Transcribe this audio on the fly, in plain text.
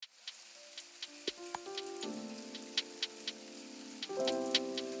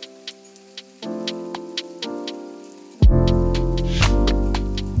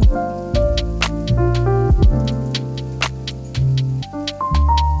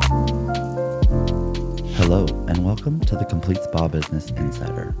Hello, and welcome to the Complete Spa Business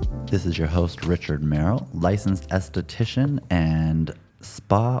Insider. This is your host, Richard Merrill, licensed esthetician and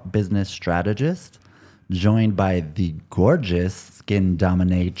spa business strategist, joined by the gorgeous skin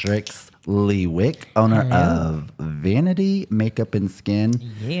dominatrix, Lee Wick, owner of Vanity Makeup and Skin,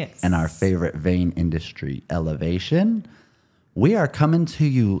 and our favorite vein industry, Elevation. We are coming to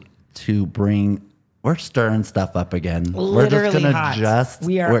you to bring... We're stirring stuff up again. Literally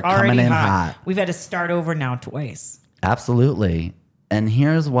we're coming in hot. We've had to start over now twice. Absolutely. And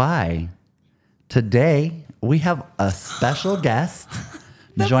here's why. Today, we have a special guest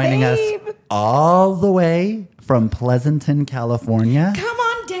joining us all the way from Pleasanton, California. Come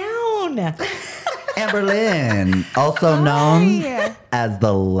on down. Amber Lynn, also known as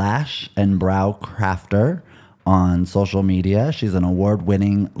the Lash and Brow Crafter on social media. She's an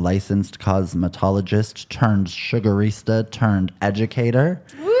award-winning licensed cosmetologist turned sugarista turned educator.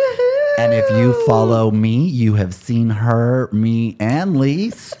 Woohoo! And if you follow me, you have seen her, me, and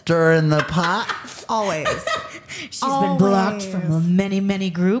Lee stirring the pot. Always. She's been blocked from many, many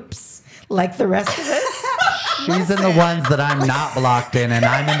groups like the rest of us. She's in the ones that I'm not blocked in, and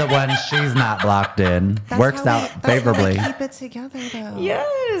I'm in the ones she's not blocked in. Works out favorably. Keep it together, though.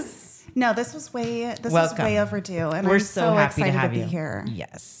 Yes. No, this was way overdue, and we're I'm so happy excited to have be you here.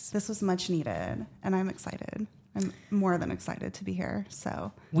 Yes, this was much needed, and I'm excited. I'm more than excited to be here.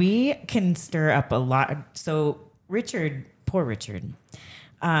 So we can stir up a lot. So Richard, poor Richard,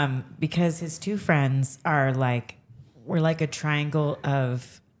 because his two friends we're like a triangle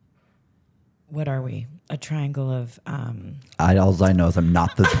of. What are we? A triangle of. All I know is I'm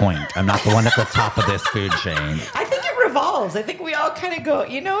not the point. I'm not the one at the top of this food chain. I think it revolves. I think we all kind of go.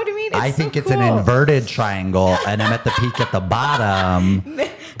 You know what I mean? I think it's an inverted triangle, and I'm at the peak at the bottom,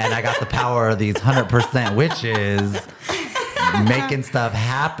 and I got the power of these 100% witches making stuff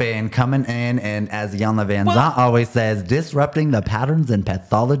happen, coming in, and as Yana Van Zant always says, disrupting the patterns and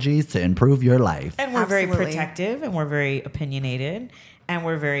pathologies to improve your life. And we're very protective, and we're very opinionated. And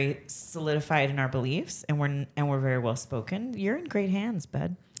we're very solidified in our beliefs, and we're very well spoken. You're in great hands,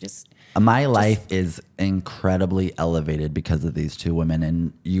 bud. My life is incredibly elevated because of these two women,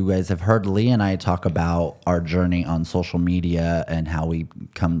 and you guys have heard Lee and I talk about our journey on social media and how we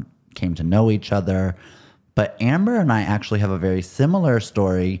came to know each other. But Amber and I actually have a very similar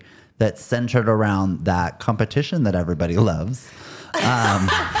story that's centered around that competition that everybody loves,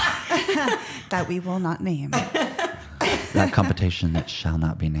 that we will not name. That competition that shall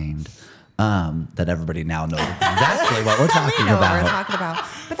not be named, that everybody now knows exactly what we're talking about.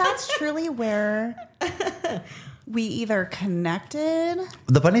 But that's truly where we either connected.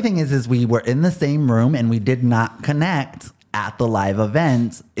 The funny thing is we were in the same room and we did not connect at the live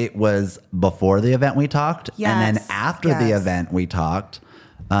event. It was before the event we talked, and then after the event we talked.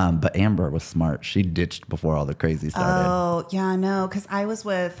 But Amber was smart. She ditched before all the crazy started. Oh, yeah, no, because I was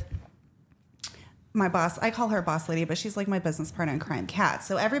with my boss. I call her boss lady, but she's like my business partner in crime, Kat.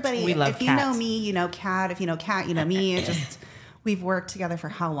 So everybody, if you know me, you know Kat. If you know Kat, you know me. We've worked together for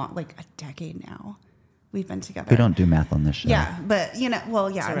how long? Like a decade now. We've been together. We don't do math on this show. Yeah, but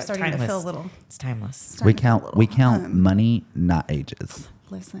I'm starting to feel a little. It's timeless. We count money, not ages.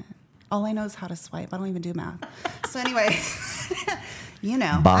 Listen, all I know is how to swipe. I don't even do math. So anyway,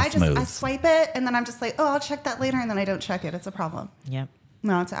 I swipe it, and then I'm just like, oh, I'll check that later, and then I don't check it. It's a problem. Yep.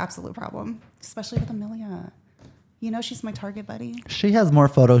 No, it's an absolute problem, especially with Amelia. You know, she's my Target buddy. She has more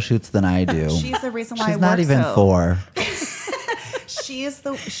photo shoots than I do. She's the reason why she's not even 4. She is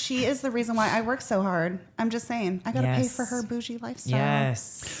the reason why I work so hard. I'm just saying, I got to pay for her bougie lifestyle.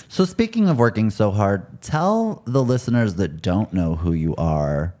 Yes. So speaking of working so hard, tell the listeners that don't know who you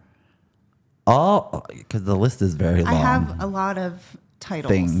are, because the list is very long. I have a lot of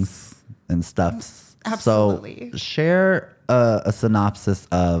titles, things, and stuff. Absolutely. So share a synopsis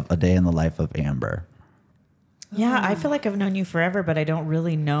of a day in the life of Amber. Yeah, I feel like I've known you forever, but I don't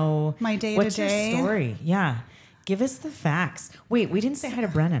really know my day-to-day. What's your story? Yeah. Give us the facts. Wait, we didn't say hi to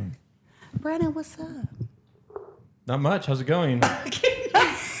Brennan. Brennan, what's up? Not much. How's it going?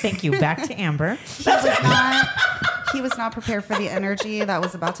 Thank you. Back to Amber. He was not prepared for the energy that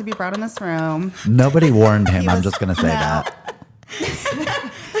was about to be brought in this room. Nobody warned him. I'm just going to say that.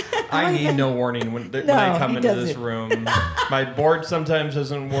 I need no warning when I come into this room. My board sometimes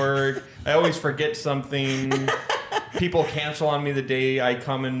doesn't work. I always forget something. People cancel on me the day I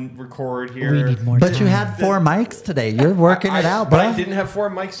come and record here. We need more But time. you had 4 mics today. You're working it out, bro. But I didn't have 4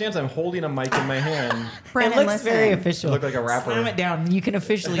 mic stands. I'm holding a mic in my hand. Brennan, it looks very official. I look like a rapper. Slam it down. You can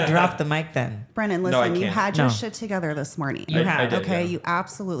officially drop the mic then. Brennan, listen, you had your shit together this morning. You had. I did, okay, yeah. you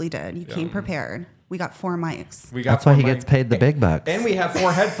absolutely did. You came prepared. We got 4 mics. That's why he gets paid the big bucks. And we have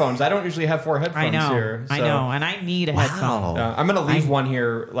 4 headphones. I don't usually have 4 headphones here. I know, and I need a headphone. I'm going to leave one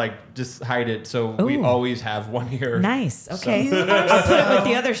here, like, just hide it so we always have one here. Nice. Okay. So. I'll put it with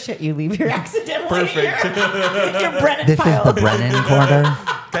the other shit you leave here accidentally. Perfect. Your Brennan this pile. Is the Brennan corner.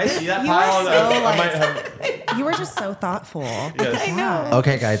 Can I see that pile? You were just so thoughtful. Yes. I know.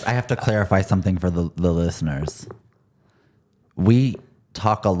 Okay, guys, I have to clarify something for the listeners. We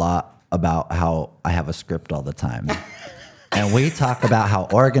talk a lot about how I have a script all the time. And we talk about how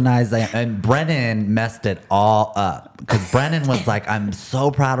organized I am. And Brennan messed it all up. Because Brennan was like, I'm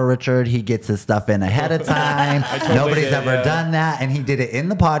so proud of Richard. He gets his stuff in ahead of time. Nobody's ever done that. And he did it in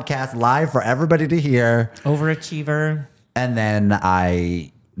the podcast live for everybody to hear. Overachiever. And then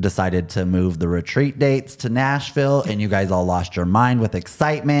I decided to move the retreat dates to Nashville. And you guys all lost your mind with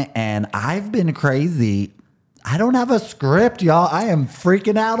excitement. And I've been crazy. I don't have a script, y'all. I am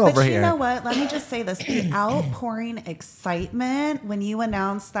freaking out over here. But you know what? Let me just say this. The outpouring excitement when you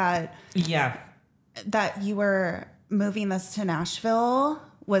announced that you were moving this to Nashville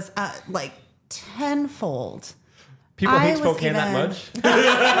was like tenfold. People hate Spokane that much?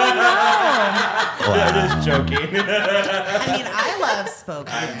 I'm just joking. I mean, I love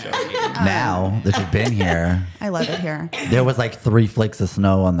Spokane. I'm joking. Now that you've been here. I love it here. There was like 3 flakes of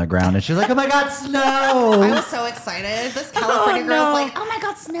snow on the ground. And she's like, oh my God, snow. I was so excited. This California girl was like, oh my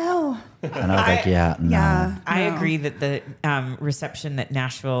God, snow. And I was like, no. I agree that the reception that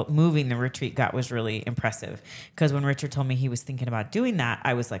Nashville moving the retreat got was really impressive. Because when Richard told me he was thinking about doing that,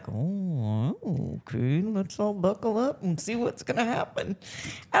 I was like, oh, okay, let's all buckle up and see what's going to happen.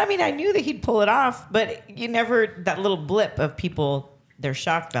 I mean, I knew that he'd pull it off, but you never, that little blip of people, their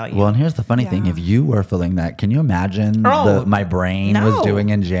shock value. Well, and here's the funny thing. If you were feeling that, can you imagine my brain was doing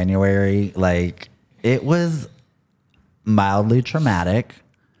in January? Like, it was mildly traumatic.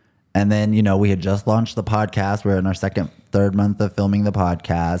 And then, we had just launched the podcast. We're in our third month of filming the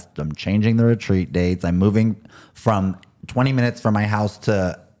podcast. I'm changing the retreat dates. I'm moving from 20 minutes from my house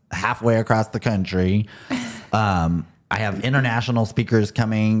to halfway across the country. I have international speakers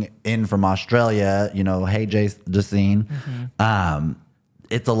coming in from Australia. Hey, Jacine. Mm-hmm.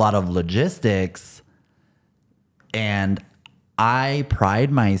 It's a lot of logistics. And I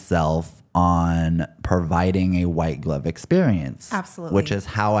pride myself on providing a white glove experience. Absolutely. Which is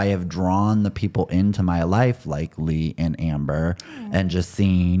how I have drawn the people into my life like Lee and Amber and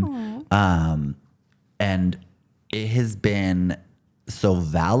Jacine. And it has been so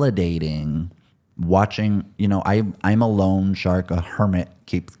validating watching, I'm a loan shark, a hermit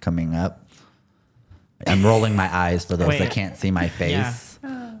keeps coming up. I'm rolling my eyes for those that can't see my face.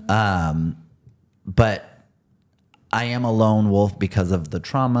 Yeah. But I am a lone wolf because of the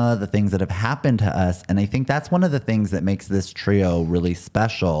trauma, the things that have happened to us. And I think that's one of the things that makes this trio really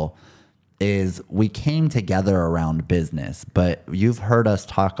special is we came together around business. But you've heard us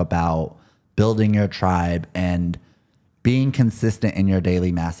talk about building your tribe and being consistent in your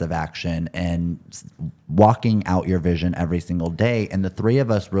daily massive action and walking out your vision every single day. And the 3 of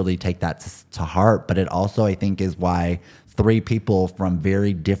us really take that to heart. But it also, I think, is why 3 people from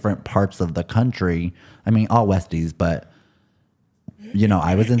very different parts of the country, I mean, all Westies, but,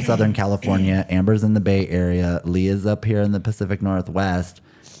 I was in Southern California, Amber's in the Bay Area, Leah's up here in the Pacific Northwest,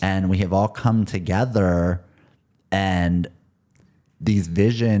 and we have all come together, and these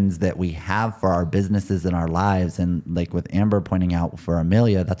visions that we have for our businesses and our lives, and like with Amber pointing out for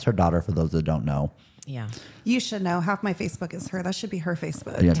Amelia, that's her daughter for those that don't know. Yeah. You should know. Half my Facebook is her. That should be her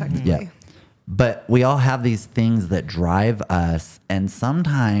Facebook, technically. Yeah. But we all have these things that drive us, and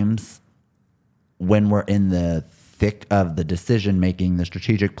sometimes when we're in the thick of the decision making, the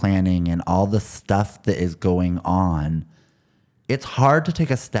strategic planning, and all the stuff that is going on, it's hard to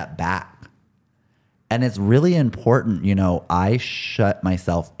take a step back. And it's really important, I shut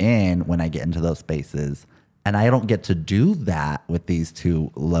myself in when I get into those spaces. And I don't get to do that with these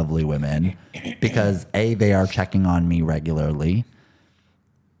 2 lovely women because A, they are checking on me regularly.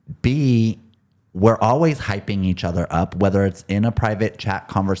 B, we're always hyping each other up, whether it's in a private chat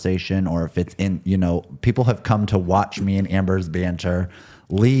conversation or if it's in, people have come to watch me and Amber's banter,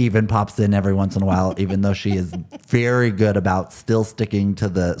 leave and pops in every once in a while, even though she is very good about still sticking to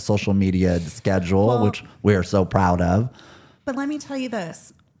the social media schedule, which we are so proud of. But let me tell you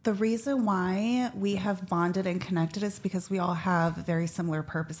this. The reason why we have bonded and connected is because we all have very similar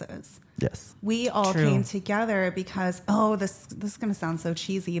purposes. Yes. We all came together because, this is going to sound so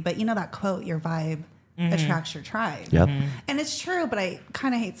cheesy, but that quote, your vibe attracts your tribe. Yep. And it's true, but I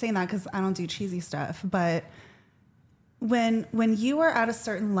kind of hate saying that because I don't do cheesy stuff. But when you are at a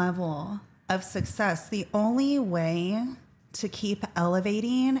certain level of success, the only way to keep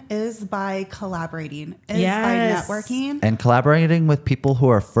elevating is by collaborating, by networking. And collaborating with people who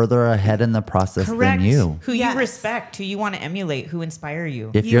are further ahead in the process than you. Who you respect, who you want to emulate, who inspire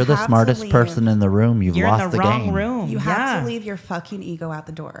you. If you're the smartest person in the room, you're lost in the wrong room. You have to leave your fucking ego at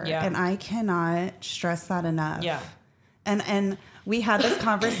the door. Yeah. And I cannot stress that enough. Yeah. And we had this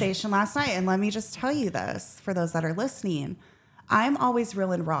conversation last night, and let me just tell you this for those that are listening. I'm always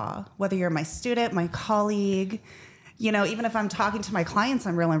real and raw, whether you're my student, my colleague, even if I'm talking to my clients,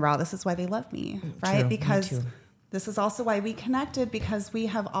 I'm real and raw. This is why they love me, right? True. Because Me too. this is also why we connected, because we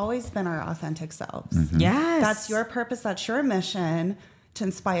have always been our authentic selves. Mm-hmm. Yes. That's your purpose. That's your mission, to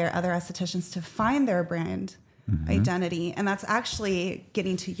inspire other estheticians to find their brand identity. And that's actually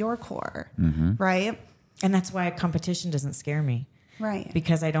getting to your core, right? And that's why competition doesn't scare me. Right.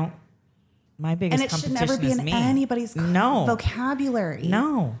 Because my biggest competition is me. And it should never be in anybody's vocabulary.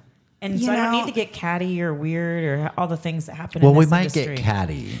 No. And so I don't need to get catty or weird or all the things that happen in Well, this we might industry. get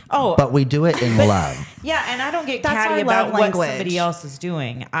catty. Oh. But we do it in love. Yeah, and I don't get That's catty our about love what language. somebody else is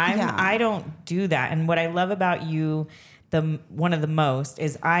doing. I don't do that. And what I love about you, one of the most,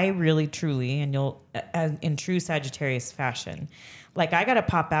 is I really truly, and you'll in true Sagittarius fashion, like I got to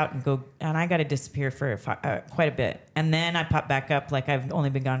pop out and go, and I got to disappear for quite a bit, and then I pop back up like I've only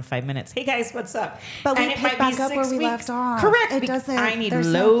been gone 5 minutes. Hey guys, what's up? But and we pick back up where we left off. Correct. It doesn't. I need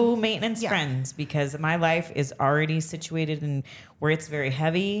low maintenance friends because my life is already situated in where it's very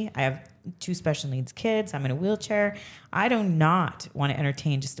heavy. I have 2 special needs kids. I'm in a wheelchair. I do not want to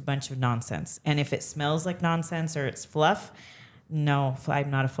entertain just a bunch of nonsense. And if it smells like nonsense or it's fluff, no,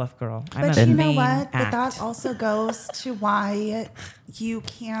 I'm not a fluff girl. But you know what? But that also goes to why you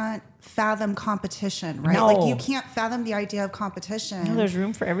can't fathom competition, right? No. Like you can't fathom the idea of competition. No, there's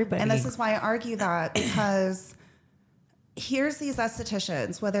room for everybody. And this is why I argue that, because here's these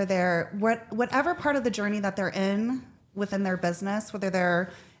estheticians, whether they're whatever part of the journey that they're in within their business, whether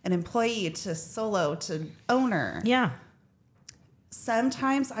they're an employee to solo to owner. Yeah.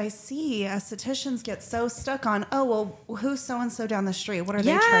 Sometimes I see estheticians get so stuck on, who's so-and-so down the street? What are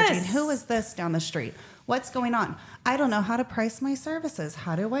they charging? Who is this down the street? What's going on? I don't know how to price my services.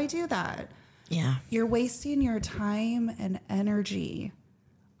 How do I do that? Yeah. You're wasting your time and energy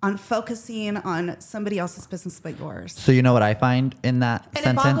on focusing on somebody else's business but yours. So you know what I find in that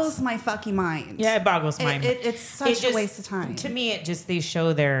sentence? It boggles my fucking mind. Yeah, it boggles my mind. It's such a waste of time. To me, they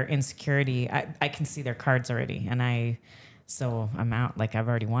show their insecurity. I can see their cards already, and so I'm out. Like I've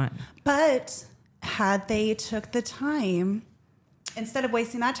already won. But had they took the time, instead of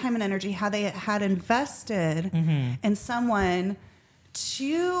wasting that time and energy, had they had invested in someone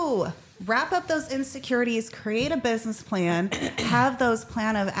to wrap up those insecurities, create a business plan, have those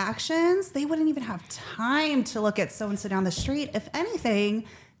plan of actions, they wouldn't even have time to look at so-and-so down the street. If anything,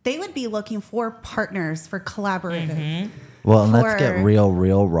 they would be looking for partners, for collaborative. Well, and let's get real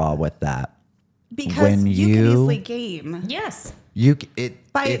raw with that. Because when you can easily game. Yes.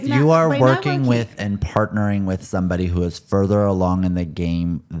 If you are working with and partnering with somebody who is further along in the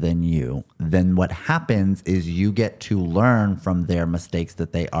game than you, then what happens is you get to learn from their mistakes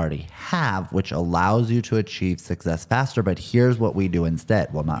that they already have, which allows you to achieve success faster. But here's what we do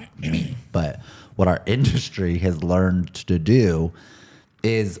instead. Well, not me, but what our industry has learned to do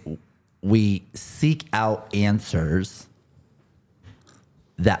is we seek out answers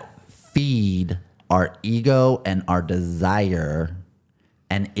that feed our ego and our desire.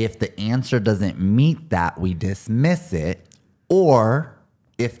 And if the answer doesn't meet that, we dismiss it. Or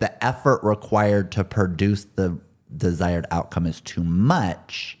if the effort required to produce the desired outcome is too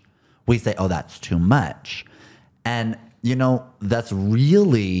much, we say, oh, that's too much. And, that's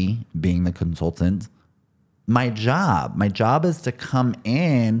really, being the consultant, my job. My job is to come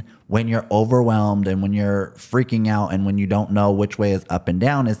in when you're overwhelmed and when you're freaking out and when you don't know which way is up and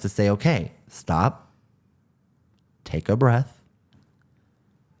down, is to say, okay, stop, take a breath,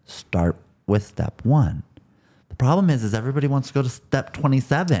 start with step 1. The problem is everybody wants to go to step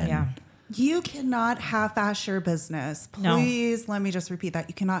 27. Yeah. You cannot half-ass your business. Please, let me just repeat that.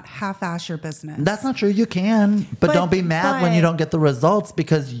 You cannot half-ass your business. That's not true. You can, but don't be mad when you don't get the results,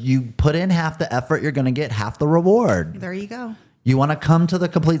 because you put in half the effort, you're going to get half the reward. There you go. You want to come to the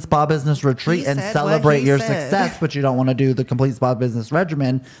Complete Spa Business Retreat and celebrate your success, but you don't want to do the Complete Spa Business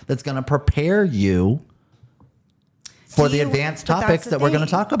Regimen that's going to prepare you for the advanced topics that we're going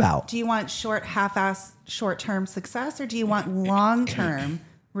to talk about. Do you want short-term success, or do you want long-term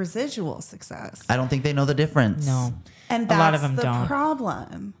residual success? I don't think they know the difference. No. And that's a lot of them don't.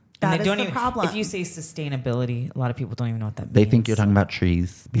 Problem. That is the problem. If you say sustainability, a lot of people don't even know what that means. They think you're talking about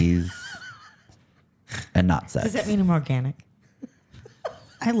trees, bees, and not sex. Does that mean I'm organic?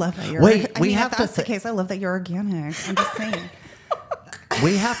 I love that you're. Wait, if that's the case, I love that you're organic. I'm just saying.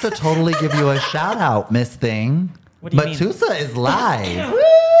 We have to totally give you a shout out, Miss Thing. What do you mean? Matusa is live.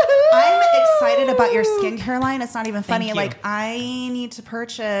 I'm excited about your skincare line. It's not even funny. Thank you. Like, I need to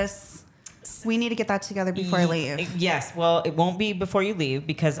purchase. We need to get that together before I leave. Yes. Well, it won't be before you leave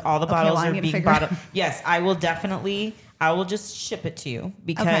because all the bottles are being bottled. Yes, I will definitely. I will just ship it to you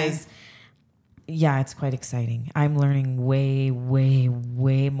because. Okay. Yeah, it's quite exciting. I'm learning way, way,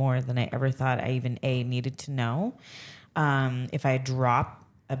 way more than I ever thought I even needed to know. If I drop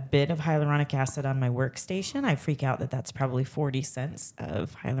a bit of hyaluronic acid on my workstation, I freak out that that's probably 40 cents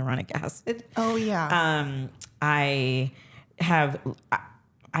of hyaluronic acid. Oh, yeah. I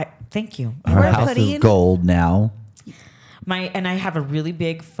thank you. Our house is gold now. And I have a really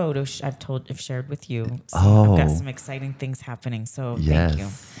big photo I've shared with you. So I've got some exciting things happening. So thank you.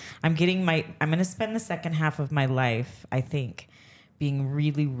 I'm going to spend the second half of my life, I think, being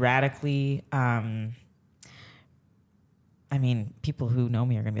really radically, people who know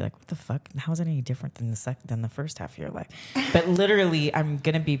me are going to be like, what the fuck? How is it any different than the first half of your life? But literally, I'm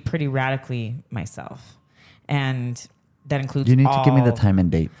going to be pretty radically myself. And that includes You need to give me the time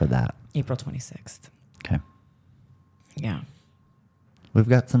and date for that. April 26th. Okay. Yeah. We've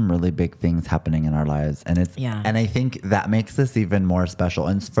got some really big things happening in our lives, and and I think that makes this even more special.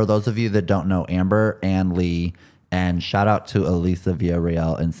 And for those of you that don't know Amber and Lee, and shout out to Elisa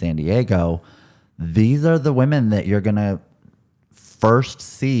Villarreal in San Diego, these are the women that you're going to first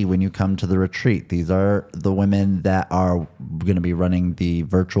see when you come to the retreat. These are the women that are going to be running the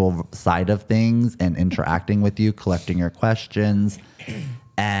virtual side of things and interacting with you, collecting your questions,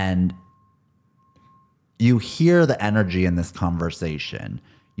 and you hear the energy in this conversation.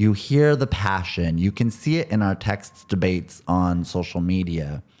 You hear the passion. You can see it in our text debates on social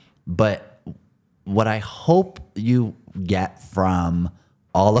media. But what I hope you get from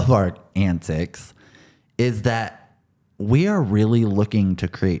all of our antics is that we are really looking to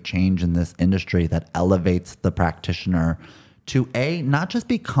create change in this industry that elevates the practitioner to not just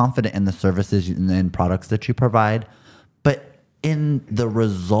be confident in the services and products that you provide, but in the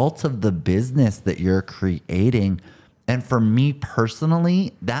results of the business that you're creating. And for me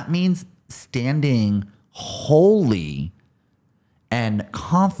personally, that means standing wholly and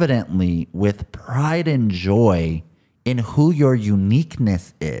confidently with pride and joy in who your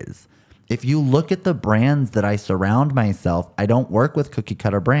uniqueness is. If you look at the brands that I surround myself, I don't work with cookie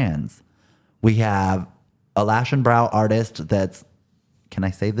cutter brands. We have a lash and brow artist that's, can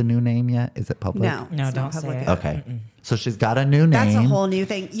I say the new name yet? Is it public? No, don't say it. Okay. So she's got a new name. That's a whole new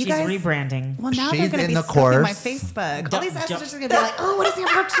thing. She's rebranding. Well, now she's they're going to be stalking my Facebook. All these estheticians are going to be like, oh, what is he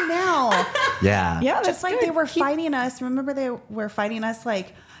up to now? Yeah. Yeah, just like they were fighting us. Remember they were fighting us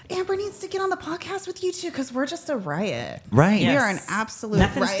like, Amber needs to get on the podcast with you two because we're just a riot. Right. We are an absolute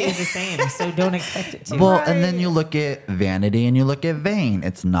Nothing riot. stays the same, so don't expect it to. Well, and then you look at Vanity and you look at Vane.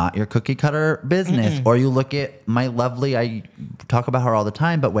 It's not your cookie cutter business. Or you look at my lovely, I talk about her all the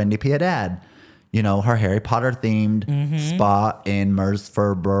time, but Wendy Piedad. You know, her Harry Potter themed spa in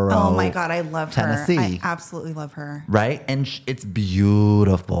Murfreesboro. Oh my God, I love Tennessee. her. I absolutely love her. Right? And it's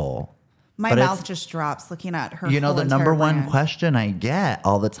beautiful. My mouth just drops looking at her. You know, the number one question I get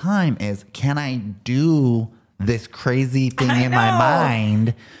all the time is, can I do this crazy thing in my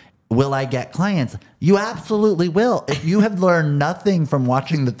mind? Will I get clients? You absolutely will. If you have learned nothing from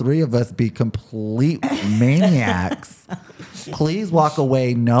watching the three of us be complete maniacs, please walk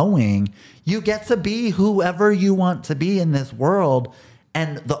away knowing you get to be whoever you want to be in this world.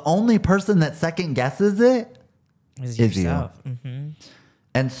 And the only person that second guesses it is yourself. You.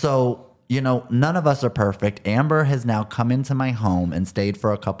 And so, you know, none of us are perfect. Amber has now come into my home and stayed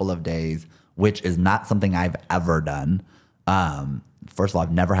for a couple of days, which is not something I've ever done. First of all,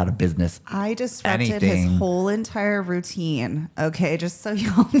 I've never had a business. I disrupted his whole entire routine. Okay, just so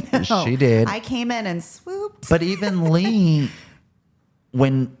y'all know. She did. I came in and swooped. But even Lee,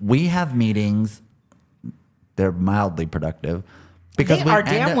 when we have meetings, they're mildly productive. Because they are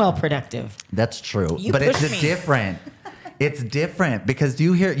damn well productive. That's true. You but it's me. different. It's different because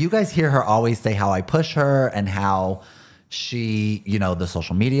you guys hear her always say how I push her and how she, you know, the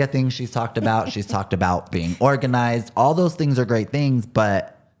social media things she's talked about. She's talked about being organized. All those things are great things,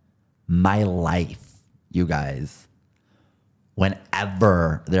 but my life, you guys,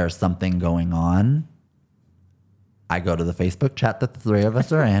 whenever there's something going on, I go to the Facebook chat that the three of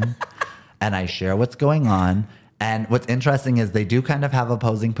us are in and I share what's going on. And what's interesting is they do kind of have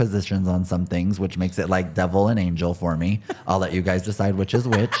opposing positions on some things, which makes it like devil and angel for me. I'll let you guys decide which is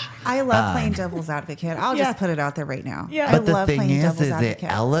which. I love playing devil's advocate. I'll just put it out there right now. Yeah. But the thing is it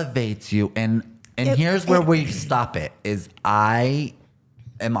elevates you. And here's where we stop it, is I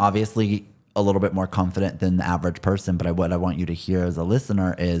am obviously a little bit more confident than the average person, but what I want you to hear as a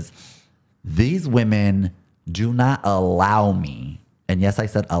listener is these women do not allow me, and yes, I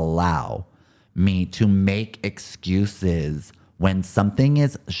said allow me, to make excuses when something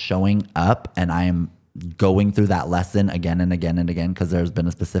is showing up and I am going through that lesson again and again and again, because there's been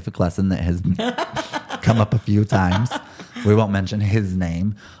a specific lesson that has come up a few times. We won't mention his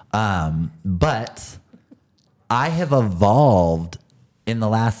name. But I have evolved in the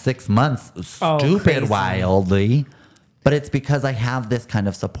last 6 months, stupid wildly, but it's because I have this kind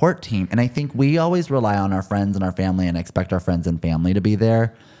of support team. And I think we always rely on our friends and our family and expect our friends and family to be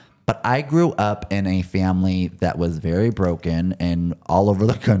there. But I grew up in a family that was very broken and all over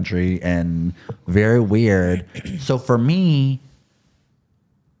the country and very weird. So for me,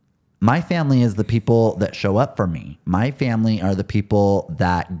 my family is the people that show up for me. My family are the people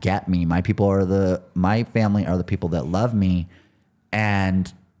that get me. My family are the people that love me.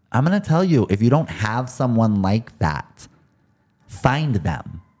 And I'm going to tell you, if you don't have someone like that, find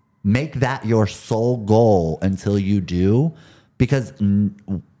them. Make that your sole goal until you do, because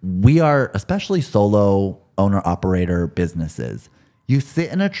we are, especially solo owner-operator businesses, you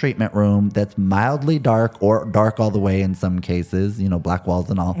sit in a treatment room that's mildly dark or dark all the way in some cases, black walls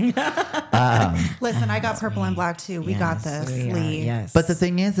and all. Listen, I got purple and black too. We got this, Lee. Yes. But the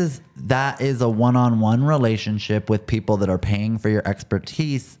thing is that is a one-on-one relationship with people that are paying for your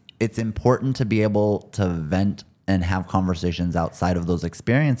expertise. It's important to be able to vent and have conversations outside of those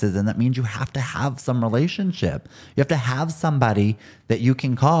experiences. And that means you have to have some relationship. You have to have somebody that you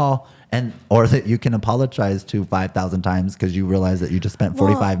can call or that you can apologize to 5,000 times because you realize that you just spent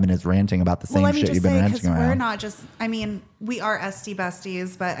 45 minutes ranting about the same shit you've been ranting around. We're not just, we are SD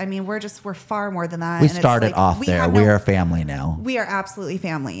besties, but we're far more than that. We started off there. We are family now. We are absolutely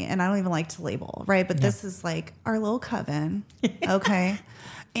family. And I don't even like to label, right? But this is like our little coven. Okay.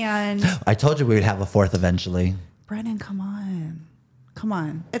 And I told you we would have a fourth eventually. Brennan, come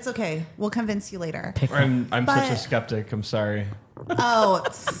on. It's okay. We'll convince you later. I'm such a skeptic. I'm sorry. Oh,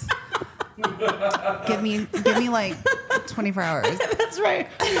 give me like 24 hours. That's right.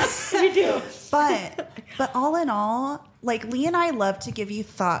 We do. But all in all, like Lee and I love to give you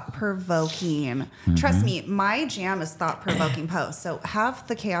thought-provoking. Trust me, my jam is thought-provoking posts. So half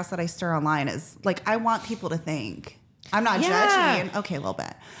the chaos that I stir online is like, I want people to think. I'm not judging. Okay, a little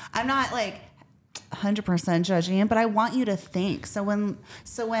bit. I'm not like 100% judging, but I want you to think. So when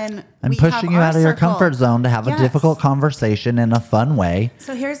I'm pushing you out of your comfort zone to have a difficult conversation in a fun way.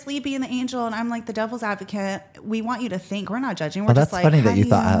 So here's Lee being the angel, and I'm like the devil's advocate. We want you to think. We're not judging. We're well, just that's like, funny that you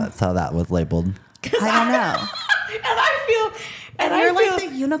thought that's how that was labeled. I don't know. And you're like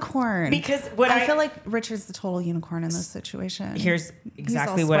the unicorn. Because I feel like Richard's the total unicorn in this situation. Here's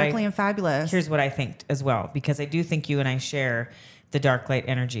exactly He's all sparkly and fabulous. Here's what I think as well, because I do think you and I share the dark light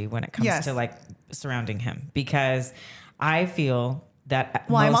energy when it comes to like surrounding him, because I feel that.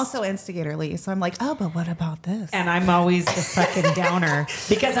 Well, I'm also instigator Lee, so I'm like, oh, but what about this? And I'm always the fucking downer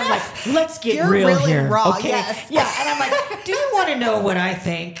because I'm like, let's get You're real really here. Raw, okay. Yes. Yeah. And I'm like, do you want to know what I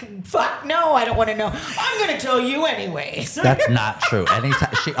think? Fuck no, I don't want to know. I'm going to tell you anyway. So that's not true.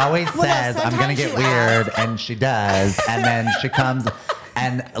 Anytime she always says, I'm going to get weird, and she does, and then she comes.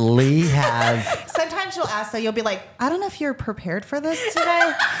 And Lee has. Sometimes you'll ask, so you'll be like, I don't know if you're prepared for this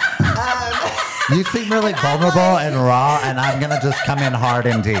today. You seem really vulnerable and raw, and I'm going to just come in hard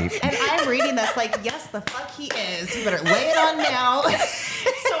and deep. And I'm reading this like, yes, the fuck he is. You better lay it on now.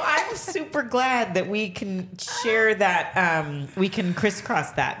 So I'm super glad that we can share that. We can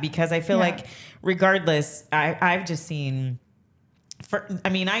crisscross that, because I feel like regardless, I've just seen.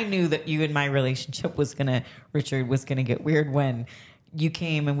 I knew that you and my relationship Richard was going to get weird when you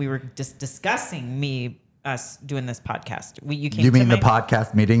came and we were just discussing us doing this podcast. You mean the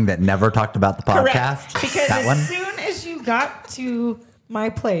podcast meeting that never talked about the podcast? Correct. Because soon as you got to my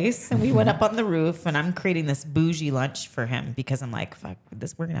place and we went up on the roof, and I'm creating this bougie lunch for him because I'm like, fuck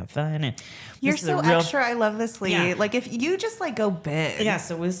this, we're gonna have fun. And you're so extra. I love this, Lee. Yeah. Like if you just like go big. Yeah.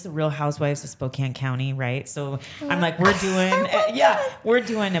 So this is the Real Housewives of Spokane County, right? So I'm like, we're doing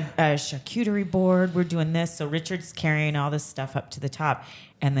a charcuterie board. We're doing this. So Richard's carrying all this stuff up to the top,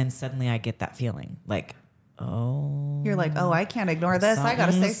 and then suddenly I get that feeling like, oh, you're like, oh, I can't ignore this. I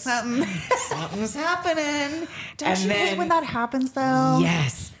gotta say something. Something's happening. Don't you hate when that happens, though?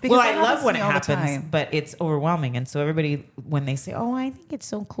 Yes. Because I love when it happens, but it's overwhelming. And so everybody, when they say, oh, I think it's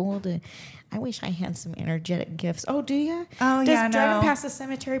so cool I wish I had some energetic gifts. Oh, do you? Oh, Does driving past the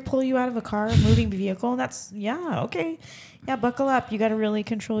cemetery pull you out of a car, moving vehicle? Okay. Yeah, buckle up. You got to really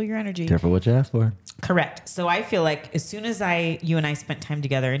control your energy. Careful what you ask for. Correct. So I feel like as soon as you and I spent time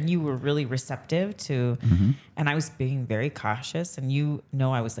together, and you were really receptive to, and I was being very cautious, and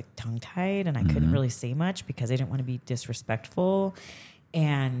I was like tongue-tied and I couldn't really say much because I didn't want to be disrespectful.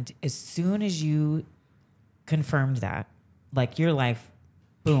 And as soon as you confirmed that, like your life,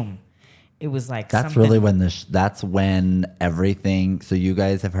 boom, it was like that's really when that's when everything. So you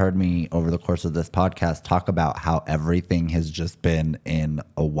guys have heard me over the course of this podcast talk about how everything has just been in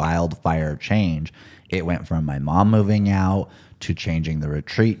a wildfire change. It went from my mom moving out to changing the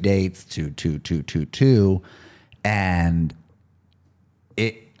retreat dates to and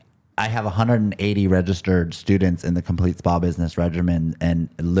I have 180 registered students in the Complete Spa Business Regimen, and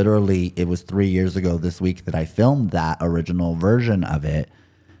literally it was 3 years ago this week that I filmed that original version of it.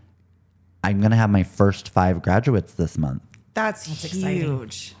 I'm going to have my first 5 graduates this month. That's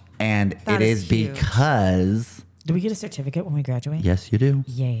huge. And it is huge because... Do we get a certificate when we graduate? Yes, you do.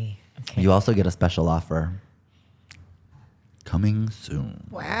 Yay. Okay. You also get a special offer coming soon.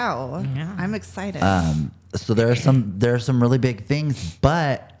 Wow. Yeah. I'm excited. So there are some really big things,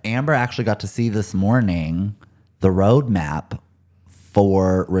 but Amber actually got to see this morning the roadmap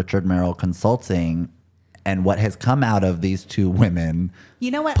for Richard Merrill Consulting and what has come out of these 2 women.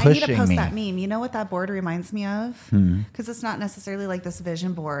 You know what? I need to post that meme. You know what that board reminds me of? Because it's not necessarily like this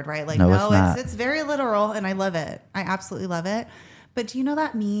vision board, right? Like, no, it's very literal, and I love it. I absolutely love it. But do you know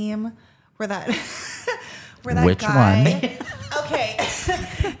that meme where that Which guy? One? Okay.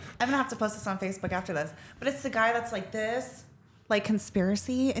 I'm gonna have to post this on Facebook after this. But it's the guy that's like this, like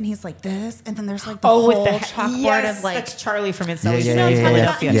conspiracy, and he's like this, and then there's like the whole chalkboard of like that's Charlie from Inside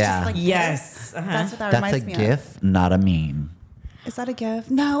Philadelphia. Yeah. Like yes. Uh-huh. That's what that That's reminds me of. That's a GIF, not a meme. Is that a GIF?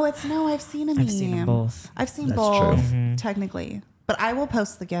 No, I've seen a meme. I've seen them both. I've seen That's both, true. technically. But I will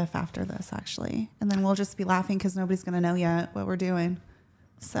post the GIF after this, actually. And then we'll just be laughing because nobody's going to know yet what we're doing.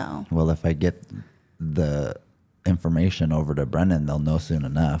 So. Well, if I get the information over to Brennan, they'll know soon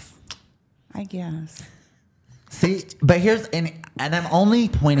enough. I guess. See, but and I'm only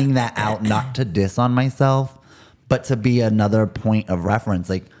pointing that out not to diss on myself, but to be another point of reference.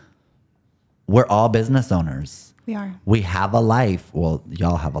 Like, we're all business owners. We are. We have a life. Well,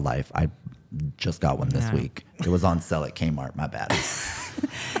 y'all have a life. I just got one this week. It was on sale at Kmart. My bad.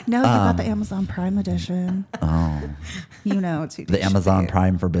 No, you got the Amazon Prime edition. Oh. You know, too. The Amazon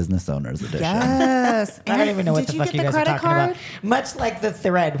Prime for Business Owners edition. Yes. I don't even know what the fuck you guys are talking about. Much like the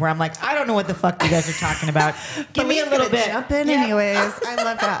thread where I'm like, I don't know what the fuck you guys are talking about. Give me a little bit. Jump in anyways. I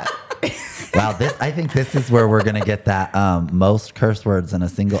love that. Wow, I think this is where we're going to get that most curse words in a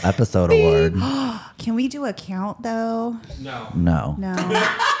single episode award. Can we do a count, though? No.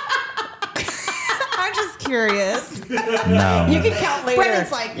 I'm just curious. No. You can count later.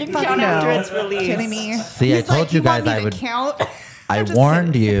 Brennan's like, you can count after it's released. Kidding me? See, I told you guys I would count. I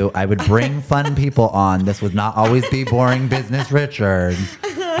warned you I would bring fun people on. This would not always be boring business, Richard.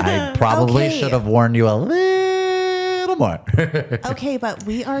 I probably should have warned you a little more. Okay, but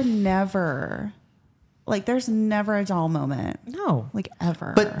we are never... Like, there's never a dull moment. No. Like,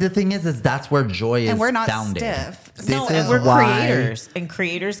 ever. But the thing is that's where joy is founded. And we're not stiff. No, and we're creators. And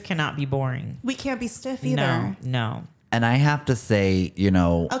creators cannot be boring. We can't be stiff either. No. And I have to say,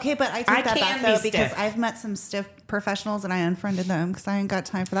 Okay, but I take that back, though, because stiff. I've met some stiff professionals and I unfriended them because I ain't got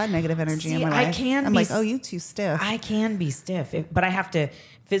time for that negative energy in my life. I'm like, oh, you too stiff. I can be stiff, but I have to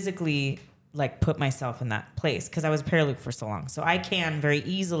physically, like, put myself in that place because I was paralegal for so long. So I can very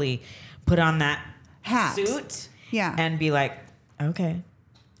easily put on that suit and be like, okay,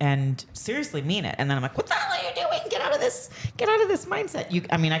 and seriously mean it, and then I'm like, what the hell are you doing? Get out of this mindset.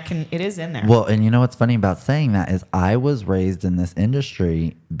 It is in there. Well, and you know what's funny about saying that is I was raised in this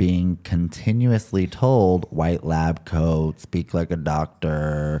industry being continuously told white lab coat, speak like a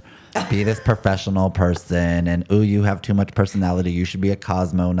doctor, be this professional person, and ooh, you have too much personality, you should be a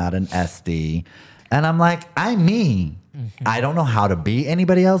Cosmo, not an SD. And I'm like, I'm me. Mm-hmm. I don't know how to be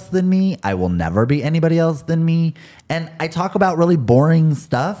anybody else than me. I will never be anybody else than me. And I talk about really boring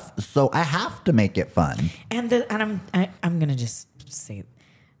stuff, so I have to make it fun. And I'm gonna just say,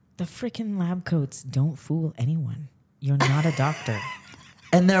 the freaking lab coats don't fool anyone. You're not a doctor.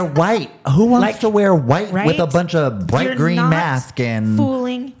 And they're white. Who wants to wear white with a bunch of bright green mask and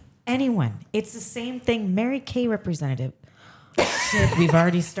fooling anyone? It's the same thing. Mary Kay representative. Shit, we've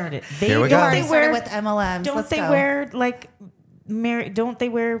already started. Here we go. They started with MLMs. Don't they wear like Don't they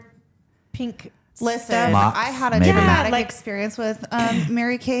wear pink? Listen, Smocks, I had a dramatic experience with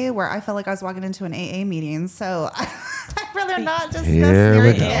Mary Kay where I felt like I was walking into an AA meeting. So I'd rather not discuss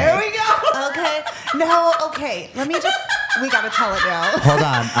Mary Kay. Here we go. Okay. No. Okay. Let me just. We got to tell it now. Hold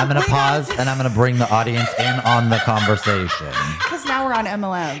on. I'm going to pause and I'm going to bring the audience in on the conversation. Because now we're on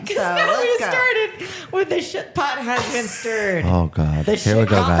MLM. So we started with the shit pot has been stirred. Oh, God. Here we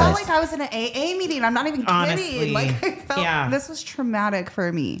go, guys. I felt like I was in an AA meeting. I'm not even kidding. Like, I felt this was traumatic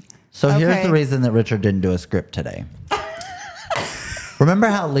for me. So here's the reason that Richard didn't do a script today. Remember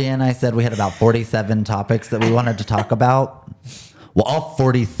how Leah and I said we had about 47 topics that we wanted to talk about? Well, all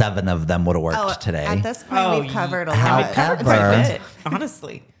 47 of them would have worked today. At this point, we've covered a lot. However,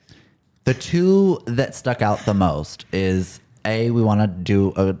 honestly, the two that stuck out the most is we want to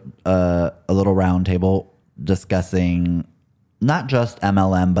do a little roundtable discussing not just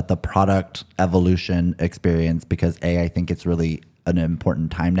MLM, but the product evolution experience, because I think it's really an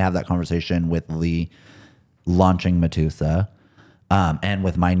important time to have that conversation with Lee launching Matusa, and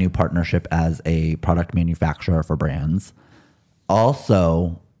with my new partnership as a product manufacturer for brands.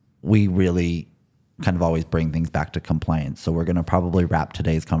 Also, we really kind of always bring things back to compliance. So we're going to probably wrap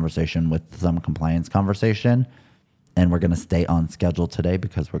today's conversation with some compliance conversation. And we're going to stay on schedule today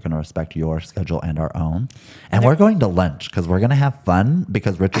because we're going to respect your schedule and our own. And we're going to lunch because we're going to have fun,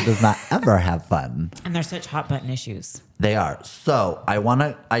 because Richard does not ever have fun. And they're such hot button issues. They are. So I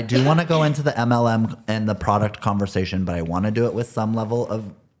do want to go into the MLM and the product conversation, but I want to do it with some level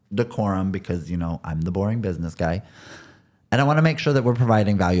of decorum because, I'm the boring business guy. And I want to make sure that we're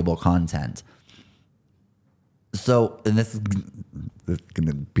providing valuable content. So, and this is going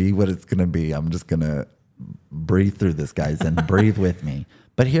to be what it's going to be. I'm just going to breathe through this, guys, and breathe with me.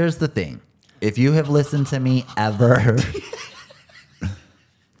 But here's the thing. If you have listened to me ever,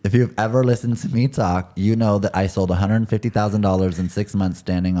 if you've ever listened to me talk, you know that I sold $150,000 in 6 months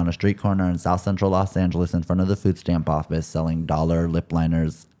standing on a street corner in South Central Los Angeles in front of the food stamp office selling dollar lip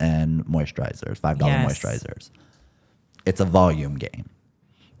liners and moisturizers, $5 moisturizers. It's a volume game.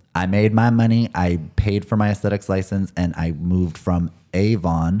 I made my money. I paid for my aesthetics license, and I moved from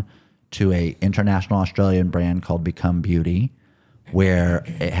Avon to a international Australian brand called Become Beauty, where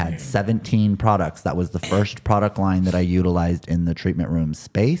it had 17 products. That was the first product line that I utilized in the treatment room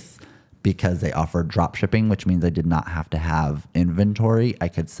space because they offered drop shipping, which means I did not have to have inventory. I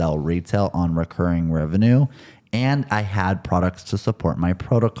could sell retail on recurring revenue. And I had products to support my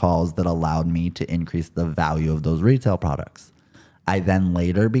protocols that allowed me to increase the value of those retail products. I then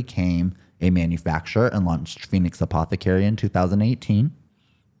later became a manufacturer and launched Phoenix Apothecary in 2018.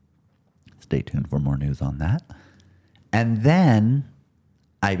 Stay tuned for more news on that. And then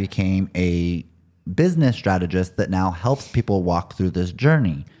I became a business strategist that now helps people walk through this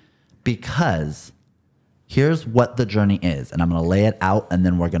journey, because here's what the journey is. And I'm going to lay it out and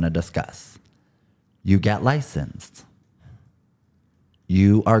then we're going to discuss. You get licensed.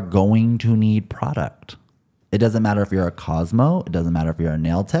 You are going to need product. It doesn't matter if you're a Cosmo. It doesn't matter if you're a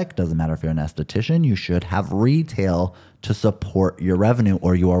nail tech. It doesn't matter if you're an esthetician. You should have retail to support your revenue,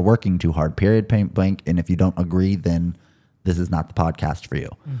 or you are working too hard, period, point blank. And if you don't agree, then this is not the podcast for you.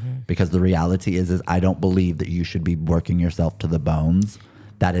 Mm-hmm. Because the reality is I don't believe that you should be working yourself to the bones.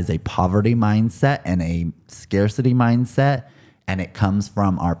 That is a poverty mindset and a scarcity mindset. And it comes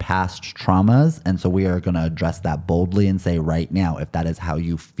from our past traumas. And so we are going to address that boldly and say right now, if that is how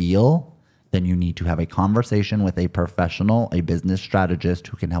you feel, then you need to have a conversation with a professional, a business strategist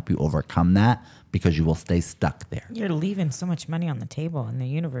who can help you overcome that, because you will stay stuck there. You're leaving so much money on the table, and the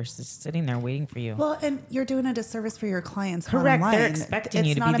universe is sitting there waiting for you. Well, and you're doing a disservice for your clients. Correct. They're expecting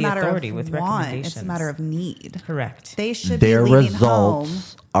you to be the authority with recommendations. It's a matter of need. Correct. They should their be leaving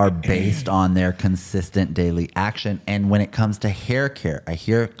results home. Are based on their consistent daily action. And when it comes to hair care, I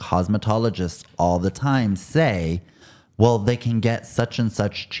hear cosmetologists all the time say, well, they can get such and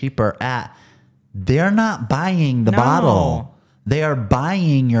such cheaper at. They're not buying the bottle. They are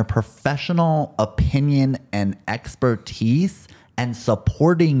buying your professional opinion and expertise and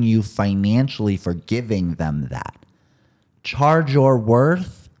supporting you financially for giving them that. Charge your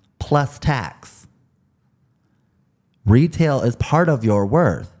worth plus tax. Retail is part of your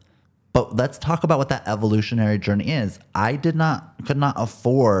worth. But let's talk about what that evolutionary journey is. I could not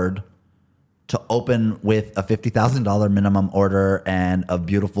afford to open with a $50,000 minimum order and a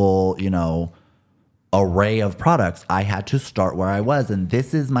beautiful, array of products. I had to start where I was. And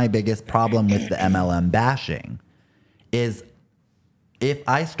this is my biggest problem with the MLM bashing, is if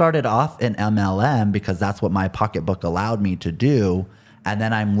I started off in MLM because that's what my pocketbook allowed me to do, and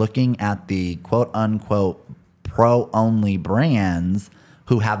then I'm looking at the quote unquote pro-only brands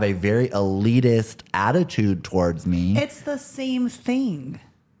who have a very elitist attitude towards me. It's the same thing.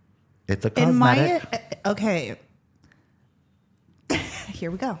 It's a cosmetic. Okay.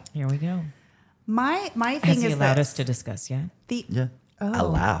 Here we go. Here we go. My thing Has he is allowed this. us to discuss yet? Yeah.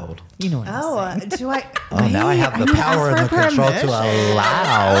 Allowed. You know what I'm saying. Do I? Oh, now I have the power and the control to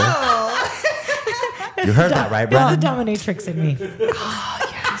allow. You heard that, right, Brennan? It's the dominatrix in me. Oh,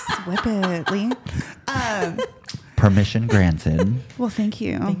 yes. Whip it, Lee. Permission granted. Well, thank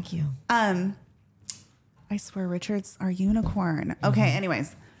you. Thank you. I swear Richard's our unicorn. Okay,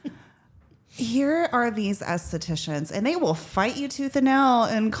 anyways. Here are these estheticians, and they will fight you tooth and nail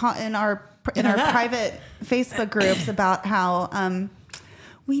in our private Facebook groups about how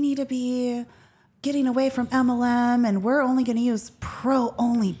we need to be getting away from MLM, and we're only going to use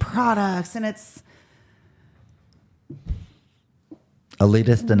pro-only products, and it's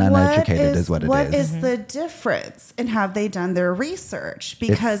elitist and uneducated is what it is. What is the difference? And have they done their research?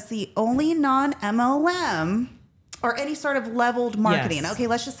 Because the only non-MLM or any sort of leveled marketing. Yes. Okay,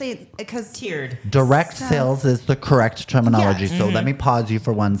 let's just say because tiered. Direct sales is the correct terminology. Yes. So let me pause you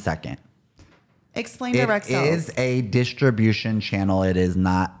for 1 second. Explain direct sales. It is a distribution channel. It is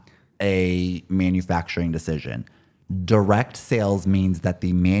not a manufacturing decision. Direct sales means that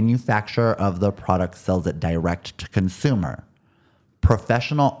the manufacturer of the product sells it direct to consumer.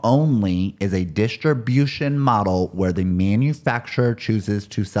 Professional only is a distribution model where the manufacturer chooses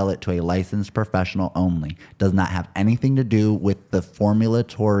to sell it to a licensed professional only. Does not have anything to do with the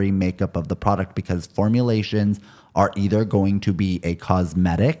formulatory makeup of the product, because formulations are either going to be a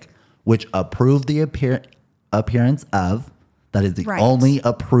cosmetic, which approve the appearance of, that is the only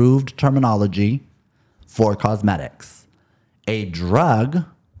approved terminology for cosmetics. A drug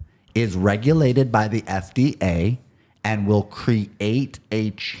is regulated by the FDA and will create a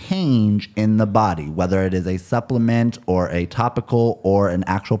change in the body, whether it is a supplement or a topical or an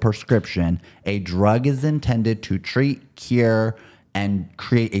actual prescription. A drug is intended to treat, cure, and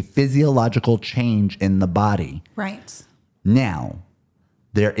create a physiological change in the body. Right. Now,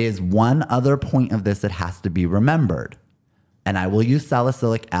 there is one other point of this that has to be remembered. And I will use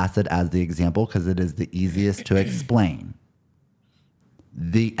salicylic acid as the example because it is the easiest to explain.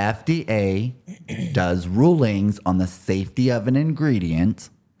 The FDA does rulings on the safety of an ingredient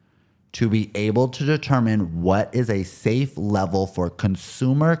to be able to determine what is a safe level for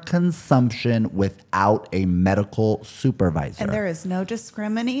consumer consumption without a medical supervisor. And there is no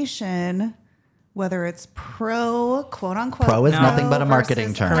discrimination, whether it's pro, quote unquote. Pro is nothing but a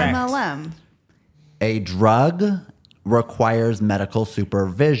marketing term. MLM. A drug requires medical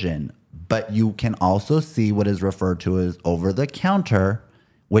supervision, but you can also see what is referred to as over-the-counter,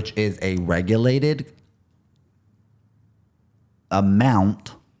 which is a regulated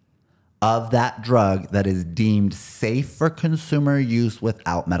amount of that drug that is deemed safe for consumer use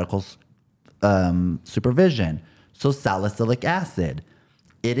without medical supervision. So salicylic acid.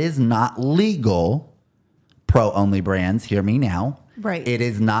 It is not legal, pro-only brands, hear me now. Right. It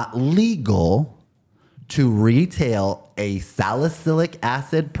is not legal to retail a salicylic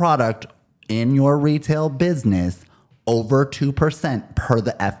acid product in your retail business over 2% per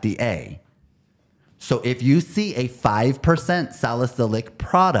the FDA. So if you see a 5% salicylic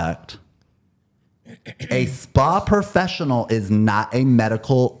product, a spa professional is not a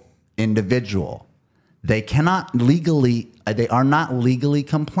medical individual. They are not legally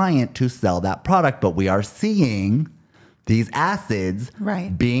compliant to sell that product, but we are seeing these acids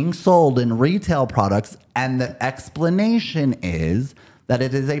being sold in retail products, and the explanation is that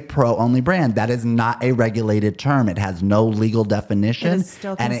it is a pro-only brand. That is not a regulated term. It has no legal definition. It is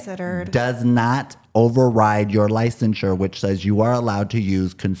still considered. It does not override your licensure, which says you are allowed to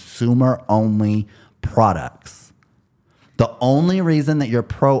use consumer-only products. The only reason that your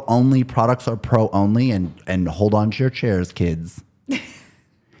pro-only products are pro-only, and hold on to your chairs, kids,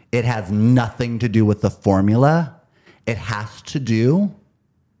 it has nothing to do with the formula. It has to do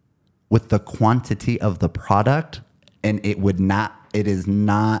with the quantity of the product, and it is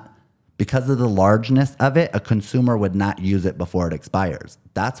not, because of the largeness of it, a consumer would not use it before it expires.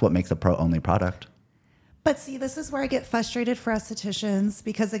 That's what makes a pro-only product. But see, this is where I get frustrated for estheticians,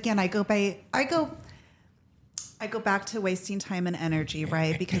 because again, I go back to wasting time and energy,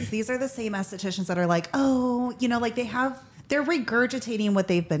 right? Because these are the same estheticians that are like, oh, like they're regurgitating what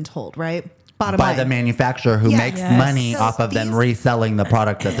they've been told, right? By the manufacturer who makes money off of them reselling the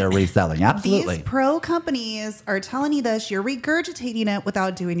product that they're reselling. Absolutely. These pro companies are telling you this. You're regurgitating it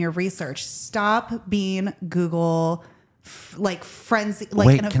without doing your research. Stop being Google frenzy.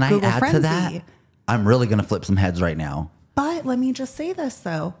 Wait, can I add to that? I'm really going to flip some heads right now. But let me just say this,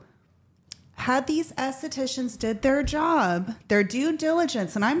 though. Had these estheticians did their job, their due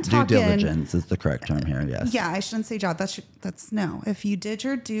diligence, and I'm talking... Due diligence is the correct term here, yes. Yeah, I shouldn't say job. That's no. If you did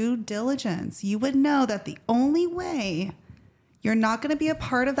your due diligence, you would know that the only way you're not going to be a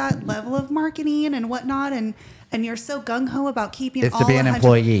part of that level of marketing and whatnot, and and you're so gung-ho about keeping It's all to be an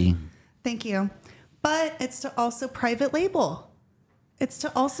employee. Thank you. But it's to also private label. It's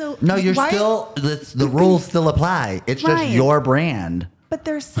to also... No, the rules still apply. It's just your brand. But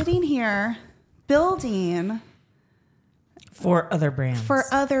they're sitting here building... For other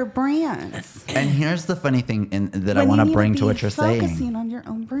brands. And here's the funny thing that I want to bring to what you're saying. Focusing on your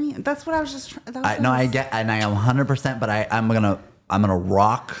own brand. That's what I was just... I get, and I am 100%, but I'm gonna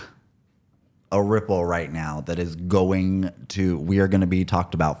rock a ripple right now that is we are going to be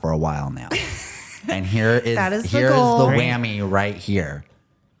talked about for a while now. And here's the whammy right here.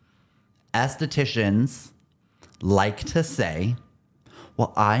 Estheticians like to say,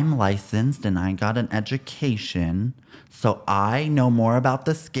 well, I'm licensed and I got an education, so I know more about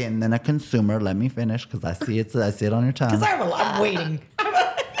the skin than a consumer. Let me finish because I see it on your tongue. Because I'm waiting.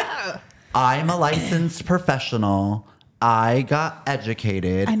 I'm a licensed professional. I got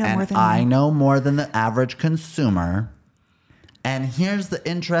educated. I know more than the average consumer. And here's the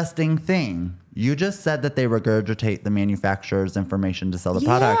interesting thing. You just said that they regurgitate the manufacturer's information to sell the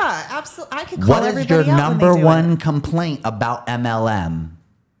product. Yeah, absolutely. I could call everybody out. What is your number one complaint about MLM?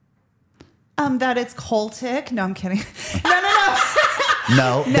 That it's cultic. No, I'm kidding.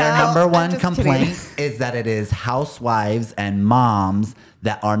 No, their number one complaint is that it is housewives and moms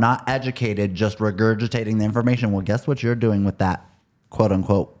that are not educated, just regurgitating the information. Well, guess what you're doing with that quote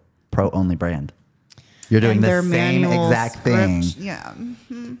unquote pro-only brand? You're doing the same exact thing. Yeah.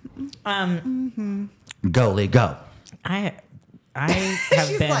 Go, Lee, go. I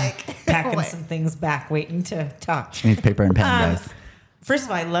have been packing some things back, waiting to talk. She needs paper and pen, guys. First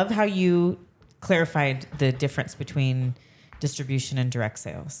of all, I love how you clarified the difference between distribution and direct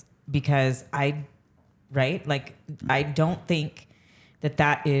sales, because I don't think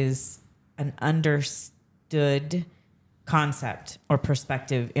that is an understood concept or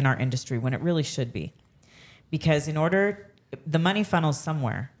perspective in our industry when it really should be. Because the money funnels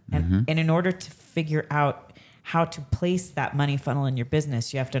somewhere, and in order to figure out how to place that money funnel in your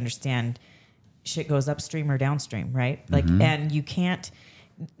business, you have to understand shit goes upstream or downstream, right? Like, and you can't.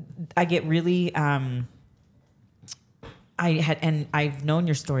 I get really. I've known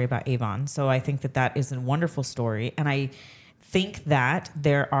your story about Avon, so I think that is a wonderful story, and I think that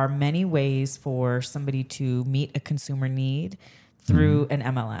there are many ways for somebody to meet a consumer need through an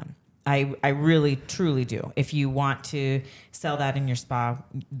MLM. I really, truly do. If you want to sell that in your spa,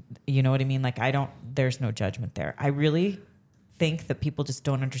 you know what I mean? Like, there's no judgment there. I really think that people just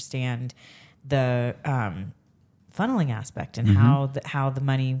don't understand the funneling aspect and how the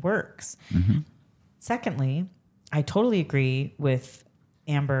money works. Secondly, I totally agree with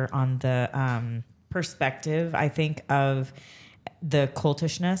Amber on the perspective, I think, of the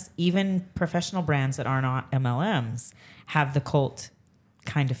cultishness. Even professional brands that are not MLMs have the cult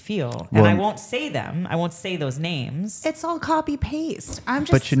kind of feel. And I won't say them. I won't say those names. It's all copy paste.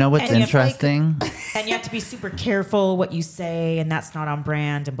 But you know what's interesting? And you have to be super careful what you say, and that's not on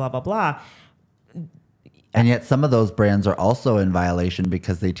brand, and blah, blah, blah. And yet some of those brands are also in violation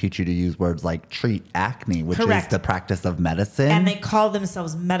because they teach you to use words like treat acne, which is the practice of medicine. And they call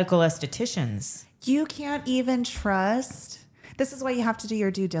themselves medical estheticians. You can't even trust. This is why you have to do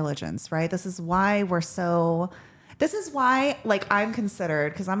your due diligence, right? This is why I'm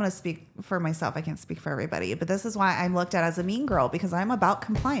considered, because I'm going to speak for myself. I can't speak for everybody, but this is why I'm looked at as a mean girl, because I'm about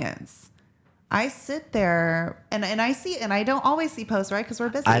compliance. I sit there and I don't always see posts, right? Because we're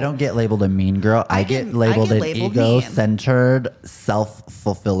busy. I don't get labeled a mean girl. I get labeled an ego-centered,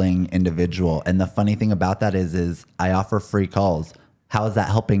 self-fulfilling individual. And the funny thing about that is I offer free calls. How is that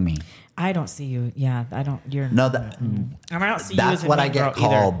helping me? I don't see you. Yeah, I don't. I don't see you that's as a what mean I get girl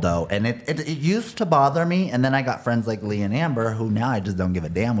called, either. though. And it used to bother me. And then I got friends like Lee and Amber who now I just don't give a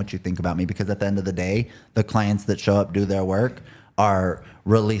damn what you think about me, because at the end of the day, the clients that show up, do their work, are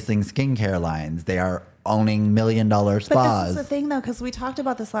releasing skincare lines. They are owning $1 million spas. But this is the thing, though, because we talked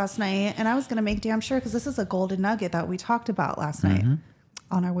about this last night, and I was going to make damn sure, because this is a golden nugget that we talked about last night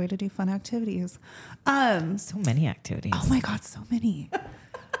on our way to do fun activities. So many activities. Oh my God, so many.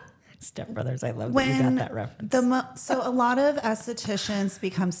 Step Brothers, I love that you got that reference. So a lot of estheticians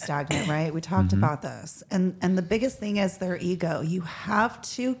become stagnant, right? We talked about this. And the biggest thing is their ego. You have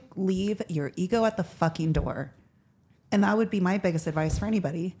to leave your ego at the fucking door. And that would be my biggest advice for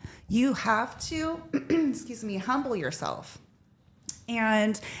anybody. You have to, humble yourself.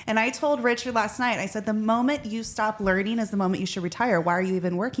 And I told Richard last night, I said, the moment you stop learning is the moment you should retire. Why are you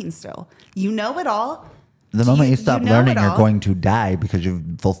even working still? You know it all. The moment you stop learning, you're going to die because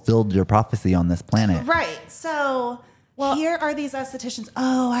you've fulfilled your prophecy on this planet. Right. So here are these estheticians.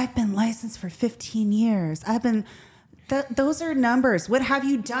 Oh, I've been licensed for 15 years. I've been those are numbers. What have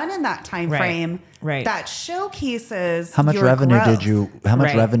you done in that time frame? Right. That showcases how much your revenue growth. how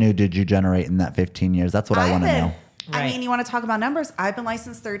much revenue did you generate in that 15 years? That's what I want to know. I mean, you want to talk about numbers. I've been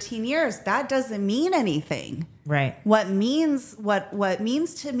licensed 13 years. That doesn't mean anything. Right. What means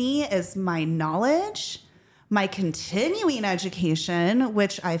to me is my knowledge, my continuing education,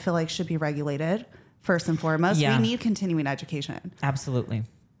 which I feel like should be regulated first and foremost. Yeah. We need continuing education. Absolutely.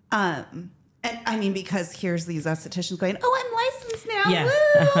 And I mean, because here's these estheticians going, "Oh, I'm licensed now." Yeah. Woo!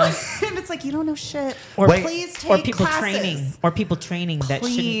 And it's like, you don't know shit. Or please take people classes. training that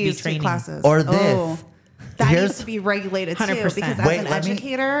shouldn't be training. Classes. Or this. That needs to be regulated 100%. too. Because as an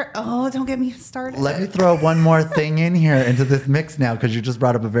educator, don't get me started. Let me throw one more thing in here into this mix now, because you just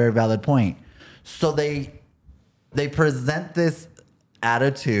brought up a very valid point. So they present this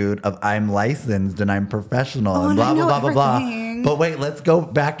attitude of I'm licensed and I'm professional and blah, blah, blah, blah, blah. But wait, let's go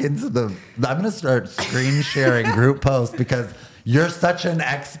back into I'm going to start screen sharing group posts, because you're such an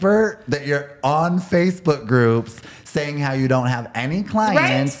expert that you're on Facebook groups saying how you don't have any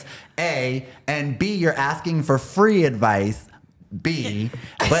clients, A, and B, you're asking for free advice, B,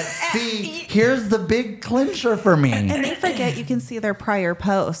 but C, here's the big clincher for me. And they forget you can see their prior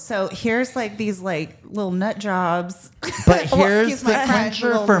posts. So here's like these like little nut jobs. But here's the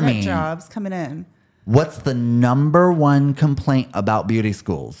clincher for me. Jobs coming in. What's the number one complaint about beauty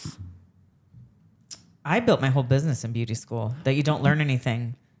schools? I built my whole business in beauty school, that you don't learn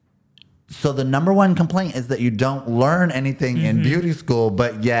anything. So the number one complaint is that you don't learn anything in beauty school,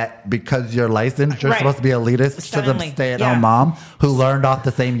 but yet because you're licensed, you're supposed to be elitist to the stay-at-home mom who learned off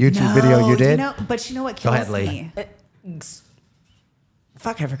the same YouTube video you did. But you know what kills me?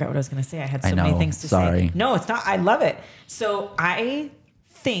 Fuck, I forgot what I was going to say. I had so many things to say. No, it's not. I love it. So I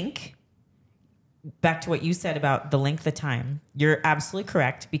think, back to what you said about the length of time, you're absolutely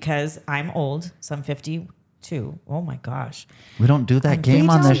correct, because I'm old, so I'm 52. Oh my gosh. We don't do that game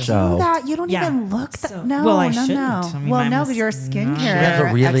on this show. You don't even look that. No, well, I no, shouldn't. no. I mean, well, no, but you're a skincare. She has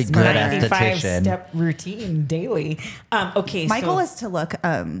a really good esthetician. 95-step routine daily. Okay, my goal is to look,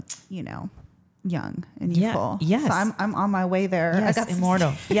 young and youthful. Yes. So I'm on my way there. Yes, I got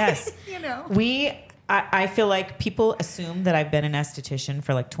immortal. Yes. I feel like people assume that I've been an esthetician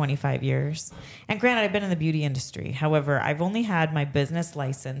for like 25 years. And granted, I've been in the beauty industry. However, I've only had my business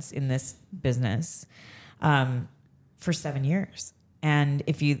license in this business for 7 years. And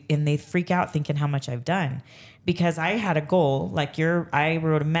they freak out thinking how much I've done, because I had a goal, like I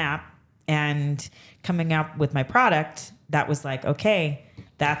wrote a map, and coming up with my product, that was like, okay,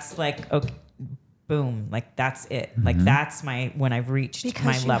 that's like, okay, boom, like that's it. Like that's when I've reached my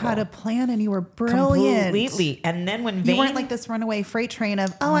level. Because you had a plan and you were brilliant. Completely. And then when you weren't like this runaway freight train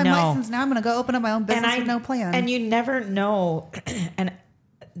of, I'm licensed now, I'm going to go open up my own business with no plan. And you never know. And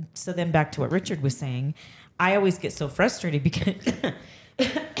so then back to what Richard was saying, I always get so frustrated because,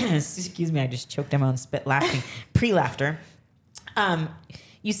 excuse me, I just choked on my own spit laughing, pre-laughter.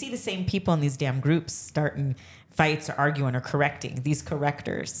 You see the same people in these damn groups starting fights or arguing or correcting. These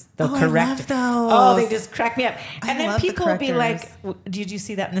correctors. They'll correct. I love those. Oh, they just crack me up. And I then people will be like, did you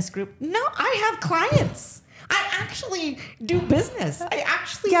see that in this group? No, I have clients. I actually do business. I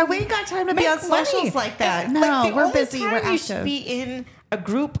actually we ain't got time to be on socials like that. And no, we're busy. We're active. You should be in a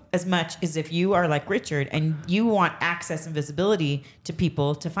group as much as if you are like Richard and you want access and visibility to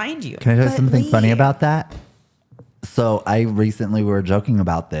people to find you. Can I tell you something funny about that? So we were joking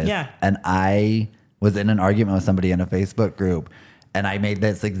about this. Yeah. And I was in an argument with somebody in a Facebook group, and I made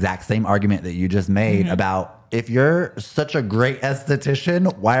this exact same argument that you just made about, if you're such a great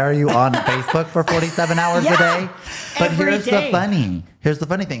esthetician, why are you on Facebook for 47 hours a day? But here's the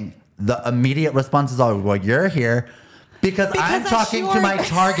funny thing. The immediate response is always, well, you're here because I'm talking to my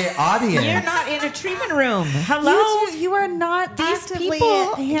target audience. You're not in a treatment room. Hello? You are not actively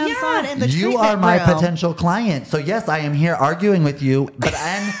hands-on in the treatment room. You are my potential client. So yes, I am here arguing with you, but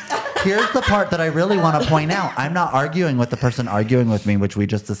here's the part that I really want to point out. I'm not arguing with the person arguing with me, which we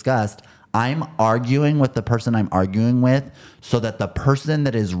just discussed. I'm arguing with the person I'm arguing with so that the person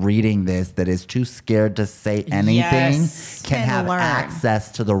that is reading this, that is too scared to say anything, can have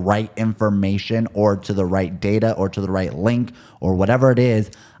access to the right information or to the right data or to the right link or whatever it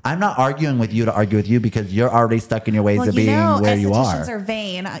is. I'm not arguing with you to argue with you because you're already stuck in your ways of being where you are. Estheticians are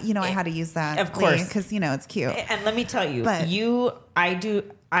vain. I had to use that. Of course. Because, it's cute. And let me tell you,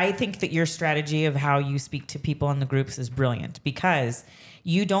 I think that your strategy of how you speak to people in the groups is brilliant because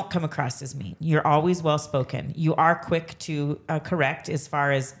you don't come across as mean. You're always well-spoken. You are quick to correct as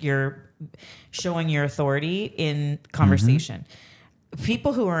far as you're showing your authority in conversation.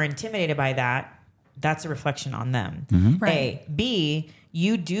 People who are intimidated by that that's a reflection on them. Right. A. B,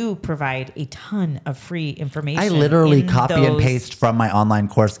 you do provide a ton of free information. I literally copy and paste from my online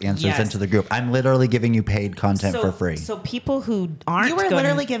course answers into the group. I'm literally giving you paid content for free. So people who aren't, you were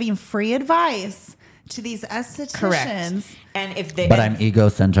literally giving free advice to these estheticians. Correct. And if they, but I'm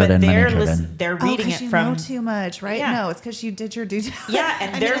ego-centered and money-driven. They're reading it from. You know too much, right? Yeah. No, it's because you did your due diligence. Yeah,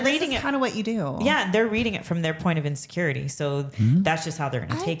 and they're reading it. Kind of what you do. Yeah, they're reading it from their point of insecurity. So that's just how they're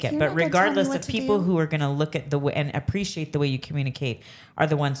going to take it. But regardless of people who are going to look at the way and appreciate the way you communicate are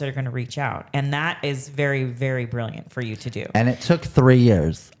the ones that are going to reach out. And that is very, very brilliant for you to do. And it took 3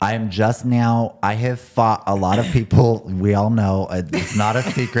 years. I have fought a lot of people. We all know it's not a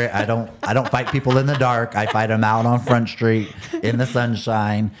secret. I don't fight people in the dark. I fight them out on Front Street in the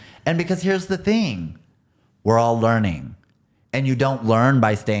sunshine. And because here's the thing, we're all learning. And you don't learn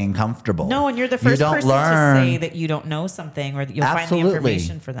by staying comfortable. No, and you're the first person to say that you don't know something or that you'll find the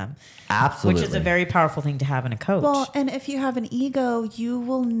information for them. Absolutely. Which is a very powerful thing to have in a coach. Well, and if you have an ego, you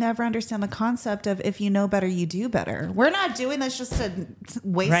will never understand the concept of if you know better, you do better. We're not doing this just to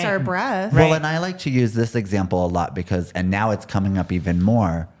waste our breath. Well, and I like to use this example a lot and now it's coming up even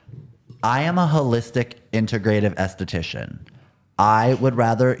more. I am a holistic integrative esthetician. I would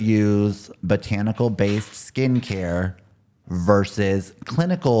rather use botanical-based skincare versus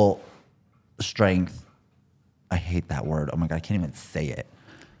clinical strength. I hate that word. Oh my God, I can't even say it.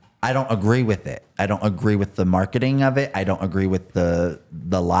 I don't agree with it. I don't agree with the marketing of it. I don't agree with the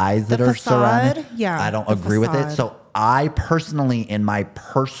lies that are surrounding. Yeah, I don't agree with it. So I personally, in my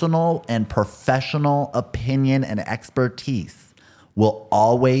personal and professional opinion and expertise, will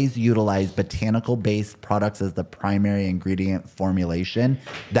always utilize botanical-based products as the primary ingredient formulation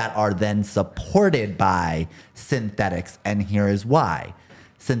that are then supported by synthetics. And here is why.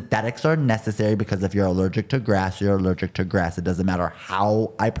 Synthetics are necessary because if you're allergic to grass, you're allergic to grass. It doesn't matter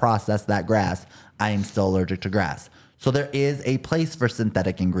how I process that grass, I am still allergic to grass. So there is a place for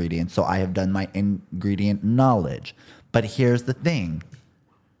synthetic ingredients. So I have done my ingredient knowledge. But here's the thing.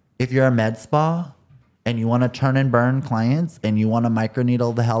 If you're a med spa, and you want to turn and burn clients and you want to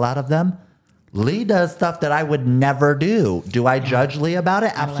microneedle the hell out of them, Lee does stuff that I would never do. Do I judge Lee about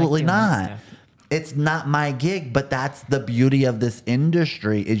it? Absolutely not. It's not my gig, but that's the beauty of this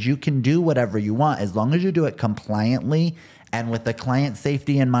industry is you can do whatever you want as long as you do it compliantly and with the client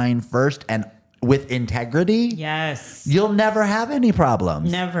safety in mind first and with integrity. Yes. You'll never have any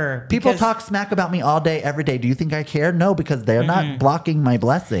problems. Never. People talk smack about me all day, every day. Do you think I care? No, because they're not blocking my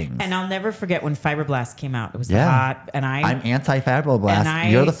blessings. And I'll never forget when Fibroblast came out. It was hot. And I'm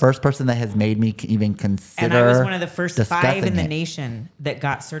anti-Fibroblast. You're the first person that has made me even consider. And I was one of the first 5 in the nation that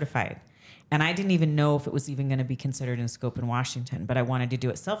got certified. And I didn't even know if it was even going to be considered in scope in Washington. But I wanted to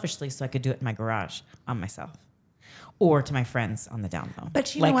do it selfishly so I could do it in my garage on myself. Or to my friends on the down low.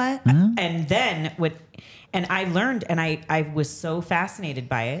 But you know what? And then and I learned, and I was so fascinated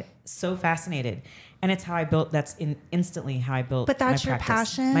by it, so fascinated. And it's how I built, instantly how I built. But that's my your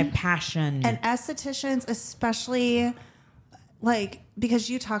practice. passion. My passion. And estheticians, especially, because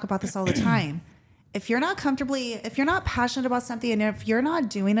you talk about this all the time. If you're not passionate about something, and if you're not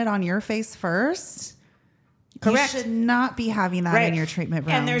doing it on your face first, correct, you should not be having that in your treatment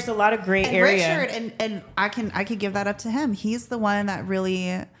room. And there's a lot of gray area. Richard, and I could give that up to him. He's the one that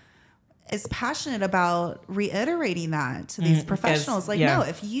really is passionate about reiterating that to these professionals. No,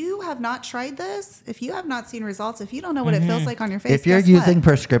 if you have not tried this, if you have not seen results, if you don't know what it feels like on your face, if you're using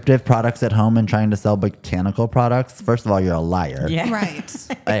prescriptive products at home and trying to sell botanical products, first of all, you're a liar. Yeah. Right.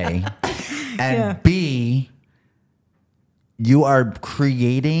 A. And B, you are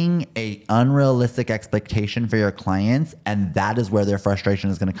creating a unrealistic expectation for your clients, and that is where their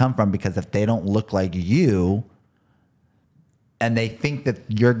frustration is going to come from, because if they don't look like you and they think that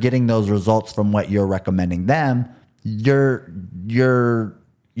you're getting those results from what you're recommending them, you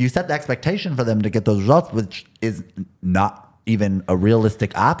set the expectation for them to get those results, which is not even a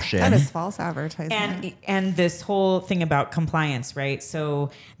realistic option. That is false advertising. And this whole thing about compliance, right? So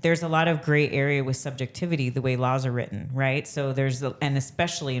there's a lot of gray area with subjectivity, the way laws are written, right? So and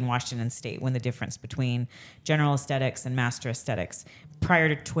especially in Washington State, when the difference between general aesthetics and master aesthetics prior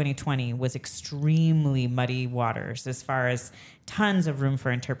to 2020 was extremely muddy waters as far as tons of room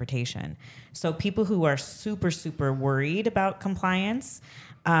for interpretation. So people who are super, super worried about compliance,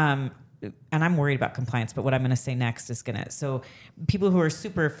 and I'm worried about compliance, but what I'm going to say next is so people who are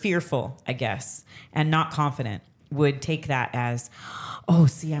super fearful, I guess, and not confident would take that as, oh,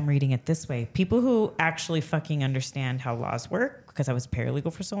 see, I'm reading it this way. People who actually fucking understand how laws work, because I was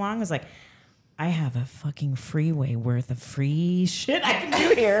paralegal for so long, is like, I have a fucking freeway worth of free shit I can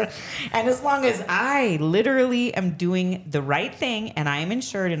do here. And as long as I literally am doing the right thing and I am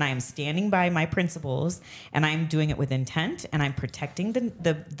insured and I am standing by my principles and I'm doing it with intent and I'm protecting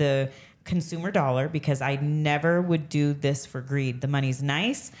the consumer dollar, because I never would do this for greed. The money's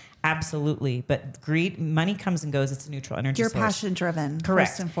nice, absolutely, but greed, money comes and goes. It's a neutral energy You're source. passion driven,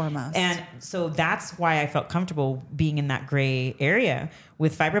 Correct. first and foremost. And so that's why I felt comfortable being in that gray area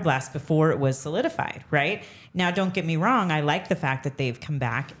with Fibroblast before it was solidified, right? Now, don't get me wrong. I like the fact that they've come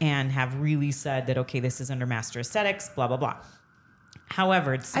back and have really said that, okay, this is under Master Aesthetics, blah, blah, blah.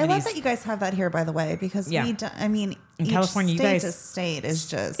 However, I love that you guys have that here, by the way, because in California, state you guys to state is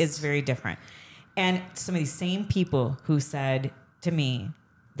just, it's very different. And some of these same people who said to me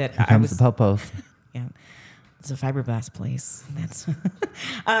that Here comes the popos. Yeah, it's a Fibroblast place. That's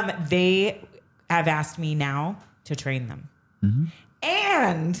they have asked me now to train them,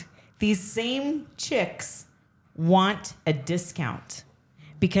 and these same chicks want a discount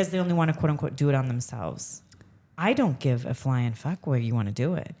because they only want to quote unquote do it on themselves. I don't give a flying fuck where you want to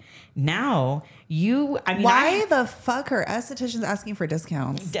do it. Now, why the fuck are estheticians asking for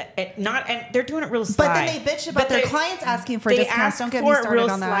discounts? And they're doing it real sly. But then they bitch about their clients asking for discounts. Don't get me started real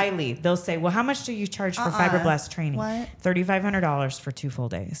on that. Slyly. They'll say, well, how much do you charge for Fibroblast training? What? $3,500 for 2 full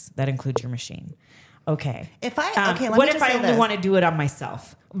days. That includes your machine. Okay. What if I only want to do it on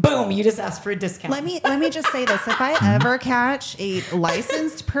myself? Boom, you just ask for a discount. Let me just say this. If I ever catch a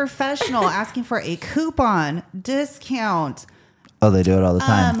licensed professional asking for a coupon discount, Oh, they do it all the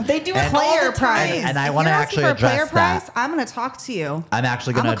time. they do it player price. And I want to actually address that. I'm going to talk to you. I'm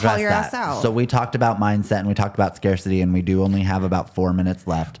actually going to address call your that. ass out. So we talked about mindset and we talked about scarcity, and we do only have about 4 minutes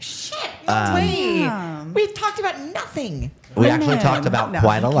left. Shit, no way. We've talked about nothing. We actually talked about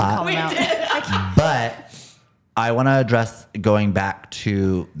quite a lot. We did. But I want to address going back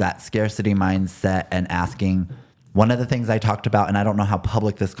to that scarcity mindset and asking, one of the things I talked about, and I don't know how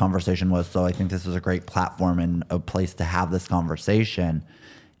public this conversation was, so I think this is a great platform and a place to have this conversation,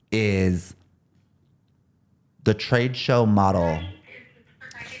 is the trade show model.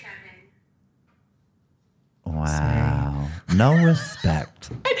 Wow. No respect.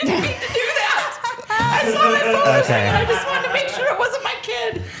 I didn't mean to do that. I saw my phone Okay. and I just wanted to make sure it wasn't my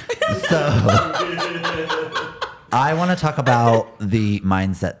kid. So I want to talk about the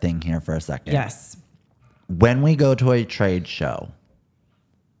mindset thing here for a second. Yes. When we go to a trade show,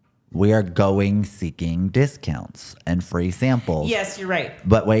 we are going seeking discounts and free samples. Yes, you're right.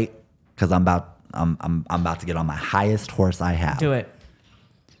 But wait, because I'm about to get on my highest horse I have. Do it.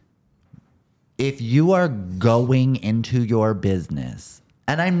 If you are going into your business,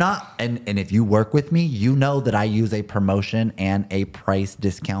 and I'm not, and if you work with me, you know that I use a promotion and a price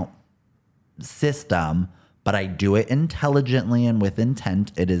discount system, but I do it intelligently and with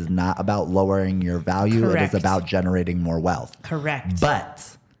intent. It is not about lowering your value. Correct. It is about generating more wealth. Correct.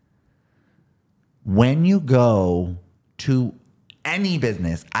 But when you go to any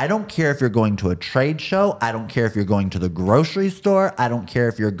business, I don't care if you're going to a trade show. I don't care if you're going to the grocery store. I don't care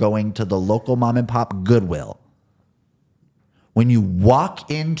if you're going to the local mom and pop Goodwill. When you walk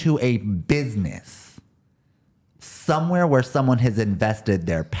into a business, somewhere where someone has invested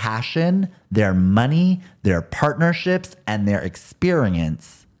their passion, their money, their partnerships, and their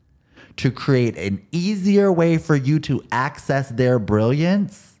experience to create an easier way for you to access their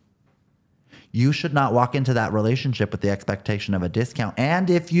brilliance, you should not walk into that relationship with the expectation of a discount. And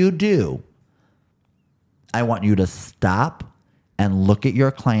if you do, I want you to stop and look at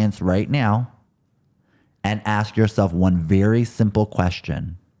your clients right now and ask yourself one very simple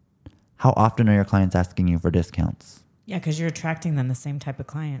question. How often are your clients asking you for discounts? Yeah, because you're attracting them the same type of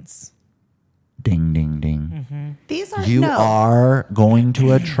clients. Ding, ding, ding. Mm-hmm. These are You are going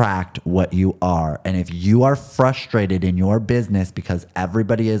to attract what you are. And if you are frustrated in your business because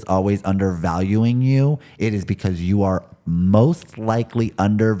everybody is always undervaluing you, it is because you are most likely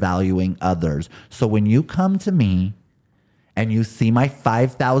undervaluing others. So when you come to me and you see my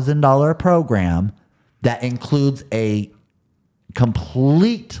 $5,000 program that includes a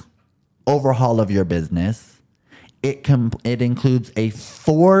complete overhaul of your business, it includes a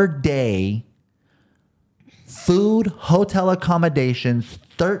 4-day food, hotel accommodations,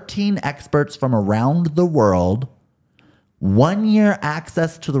 13 experts from around the world, 1 year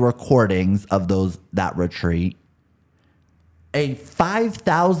access to the recordings of that retreat, a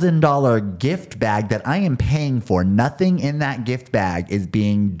 $5,000 gift bag that I am paying for. Nothing in that gift bag is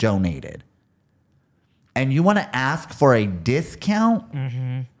being donated. And you want to ask for a discount?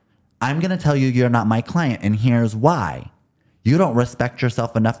 Mm-hmm. I'm going to tell you you're not my client, and here's why. You don't respect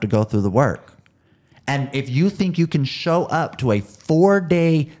yourself enough to go through the work. And if you think you can show up to a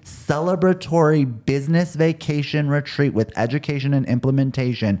 4-day celebratory business vacation retreat with education and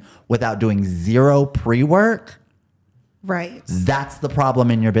implementation without doing zero pre-work, right, that's the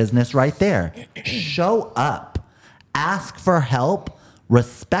problem in your business right there. Show up, ask for help,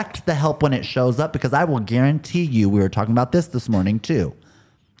 respect the help when it shows up, because I will guarantee you, we were talking about this morning too,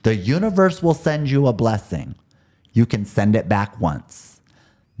 the universe will send you a blessing. You can send it back once.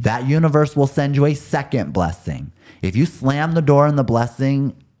 That universe will send you a second blessing. If you slam the door in the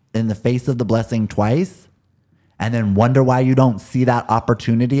blessing, in the face of the blessing twice, and then wonder why you don't see that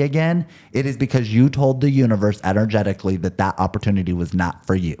opportunity again, it is because you told the universe energetically that that opportunity was not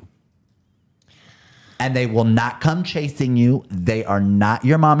for you. And they will not come chasing you. They are not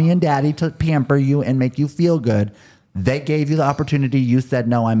your mommy and daddy to pamper you and make you feel good. They gave you the opportunity. You said,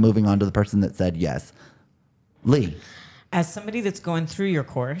 no, I'm moving on to the person that said yes. Lee. As somebody that's going through your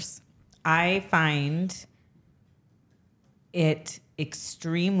course, I find it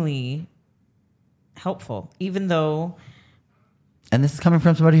extremely helpful, even though... And this is coming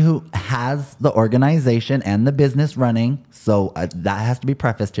from somebody who has the organization and the business running. So that has to be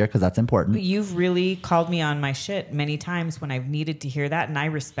prefaced here because that's important. You've really called me on my shit many times when I've needed to hear that. And I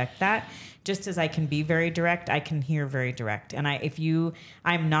respect that. Just as I can be very direct, I can hear very direct. And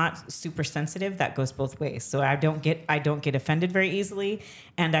I'm not super sensitive. That goes both ways. So I don't get offended very easily.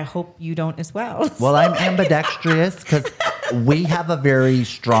 And I hope you don't as well. Well, I'm ambidextrous because we have a very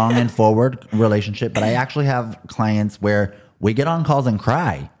strong and forward relationship. But I actually have clients where we get on calls and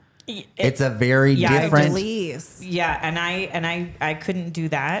cry. It's a very different. Yeah, and I couldn't do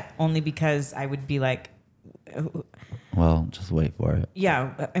that only because I would be like, well, just wait for it.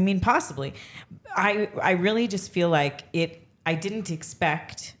 Yeah, I mean, possibly. I really just feel like I didn't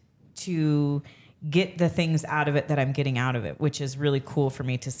expect to get the things out of it that I'm getting out of it, which is really cool for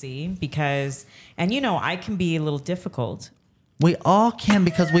me to see because, and I can be a little difficult. We all can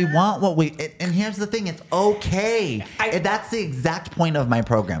because we want what and here's the thing, it's okay. That's the exact point of my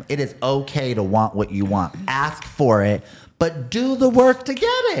program. It is okay to want what you want. Ask for it, but do the work to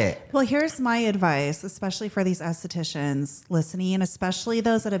get it. Well, here's my advice, especially for these estheticians listening, especially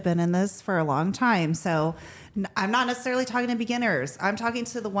those that have been in this for a long time. So I'm not necessarily talking to beginners. I'm talking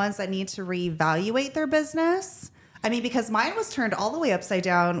to the ones that need to reevaluate their business. I mean, because mine was turned all the way upside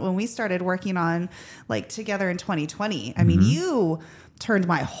down when we started working on together in 2020. I mean, you turned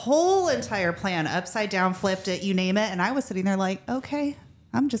my whole entire plan upside down, flipped it, you name it. And I was sitting there like, okay,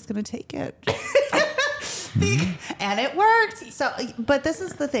 I'm just going to take it. And it worked. So, but this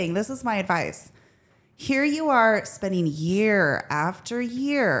is the thing. This is my advice. Here you are spending year after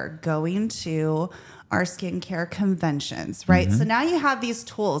year going to our skincare conventions, right? Mm-hmm. So now you have these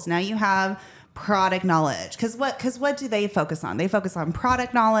tools. Now you have product knowledge. Because what do they focus on? They focus on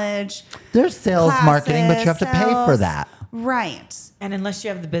product knowledge. There's sales, marketing, but you have to pay for that. Right. And unless you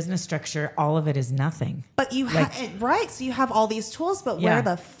have the business structure, all of it is nothing. But you right. So you have all these tools, but where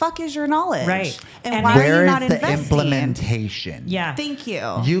the fuck is your knowledge? Right. And why are you not investing? investing? The implementation? Yeah. Thank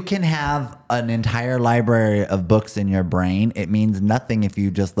you. You can have an entire library of books in your brain. It means nothing if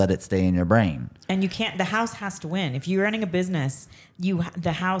you just let it stay in your brain. And you can't, the house has to win. If you're running a business,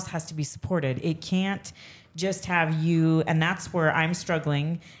 the house has to be supported. It can't just have you, and that's where I'm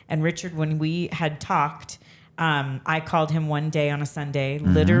struggling. And Richard, when we had talked, I called him one day on a Sunday,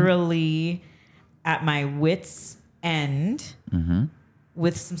 literally at my wit's end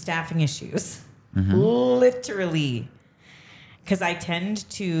with some staffing issues. Literally. Because I tend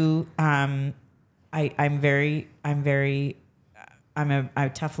to, I'm a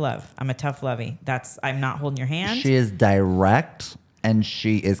tough love. I'm a tough lovey. I'm not holding your hand. She is direct and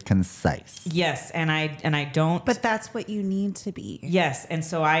she is concise. Yes, and I don't. But that's what you need to be. Yes, and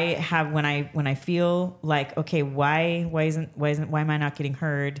so I have when I feel like, okay, why am I not getting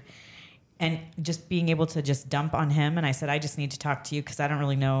heard? And just being able to just dump on him, and I said, I just need to talk to you because I don't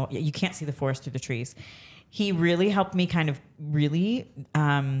really know. You can't see the forest through the trees. He really helped me kind of really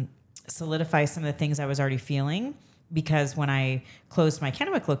solidify some of the things I was already feeling, because when I closed my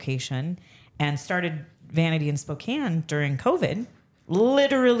Kennewick location and started Vanity in Spokane during COVID,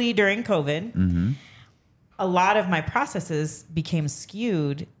 literally during COVID, a lot of my processes became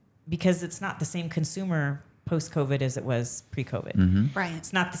skewed because it's not the same consumer post-COVID as it was pre-COVID. Right.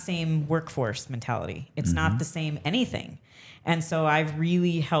 It's not the same workforce mentality. It's not the same anything. And so I've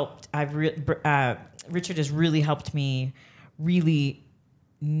really helped. Richard has really helped me really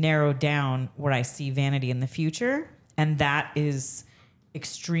narrow down where I see Vanity in the future. And that is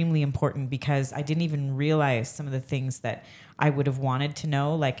extremely important because I didn't even realize some of the things that I would have wanted to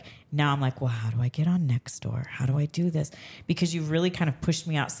know. Like now I'm like, well, how do I get on Nextdoor? How do I do this? Because you've really kind of pushed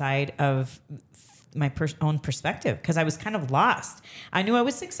me outside of my own perspective because I was kind of lost. I knew I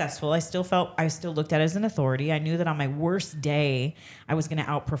was successful. I still looked at it as an authority. I knew that on my worst day, I was going to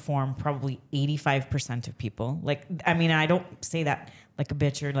outperform probably 85% of people. Like, I mean, I don't say that like a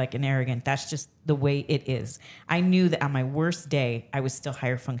bitch or like an arrogant. That's just the way it is. I knew that on my worst day, I was still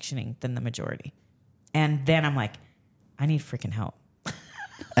higher functioning than the majority. And then I'm like, I need freaking help.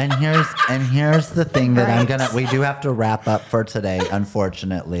 And here's the thing that we do have to wrap up for today,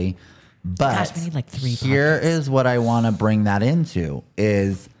 unfortunately. But gosh, we need like 3 here podcasts. is what I want to bring that into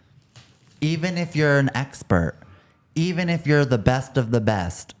is even if you're an expert, even if you're the best of the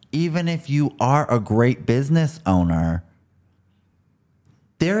best, even if you are a great business owner,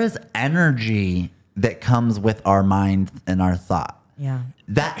 there is energy that comes with our mind and our thought. Yeah.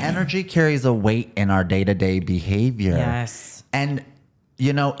 That energy carries a weight in our day-to-day behavior. Yes. And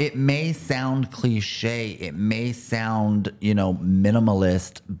it may sound cliche, it may sound,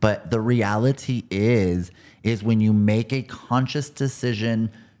 minimalist, but the reality is when you make a conscious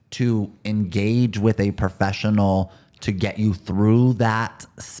decision to engage with a professional to get you through that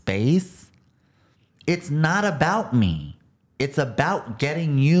space, it's not about me. It's about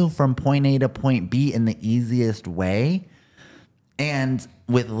getting you from point A to point B in the easiest way. And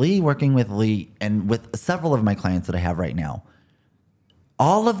with Lee, working with Lee and with several of my clients that I have right now,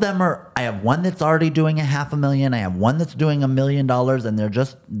 all of them I have one that's already doing $500,000. I have one that's doing $1 million and they're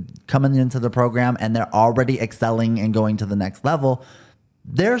just coming into the program and they're already excelling and going to the next level.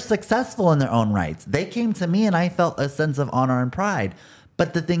 They're successful in their own rights. They came to me and I felt a sense of honor and pride.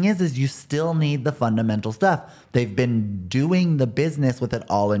 But the thing is you still need the fundamental stuff. They've been doing the business with it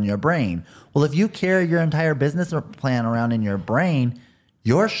all in your brain. Well, if you carry your entire business plan around in your brain,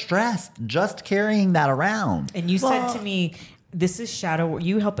 you're stressed just carrying that around. And you said to me, this is shadow work.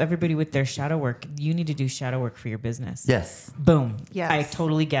 You help everybody with their shadow work. You need to do shadow work for your business. Yes. Boom. Yes. I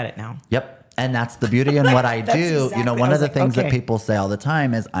totally get it now. Yep. And that's the beauty in what I do. Exactly. One of the things okay. that people say all the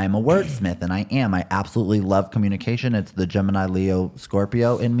time is I'm a wordsmith, and I am. I absolutely love communication. It's the Gemini, Leo,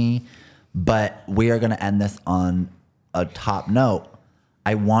 Scorpio in me. But we are going to end this on a top note.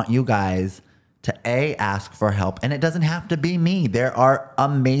 I want you guys to ask for help, and it doesn't have to be me. There are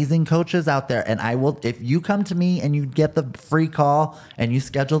amazing coaches out there, and I will. If you come to me and you get the free call and you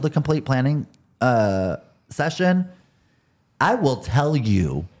schedule the complete planning session, I will tell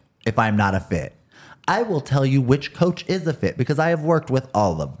you if I'm not a fit. I will tell you which coach is a fit because I have worked with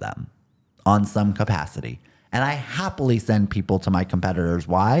all of them on some capacity, and I happily send people to my competitors.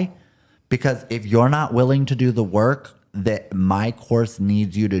 Why? Because if you're not willing to do the work that my course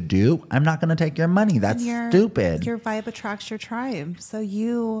needs you to do, I'm not going to take your money. That's stupid. Your vibe attracts your tribe. So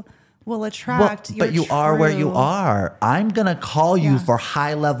you will attract your But you are where you are. I'm going to call you for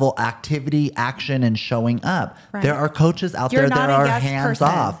high-level activity, action, and showing up. Right. There are coaches out there that are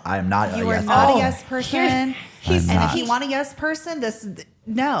hands-off. I'm not a yes person. You are not a yes person. And not. if you want a yes person, they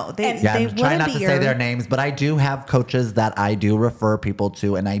I'm wouldn't trying not be to say their names, but I do have coaches that I do refer people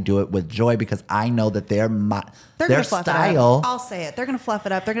to, and I do it with joy because I know that their style. I'll say it. They're going to fluff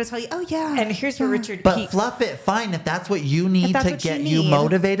it up. They're going to tell you, oh, yeah. And here's what Richard... But fluff it, fine. If that's what you need to get you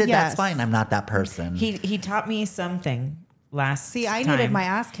motivated, that's fine. I'm not that person. He taught me something last I time. needed my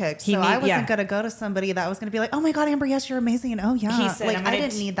ass kicked. So I wasn't going to go to somebody that was going to be like, oh my God, Amber, yes, you're amazing. And oh yeah. He said, I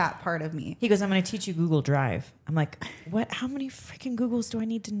didn't need that part of me. He goes, I'm going to teach you Google Drive. I'm like, what? How many freaking Googles do I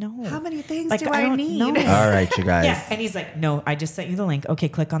need to know? How many things do I need? Know. All right, you guys. Yeah. And he's like, no, I just sent you the link. Okay,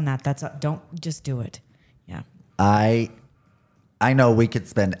 click on that. Don't just do it. Yeah. I know we could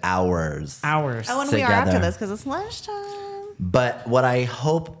spend hours. Oh, and we are after this because it's lunchtime. But what I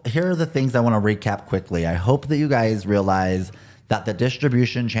hope, here are the things I want to recap quickly. I hope that you guys realize that the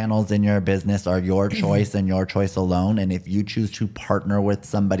distribution channels in your business are your choice and your choice alone. And if you choose to partner with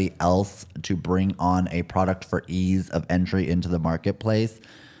somebody else to bring on a product for ease of entry into the marketplace,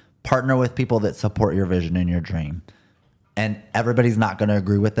 partner with people that support your vision and your dream. And everybody's not going to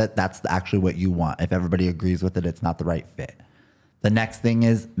agree with it. That's actually what you want. If everybody agrees with it, it's not the right fit. The next thing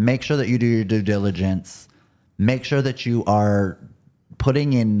is make sure that you do your due diligence. Make sure that you are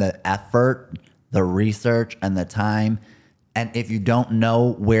putting in the effort, the research, and the time. And if you don't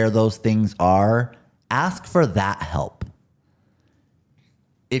know where those things are, ask for that help.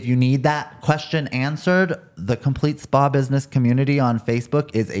 If you need that question answered, the Complete Spa Business Community on Facebook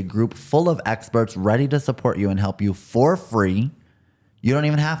is a group full of experts ready to support you and help you for free. You don't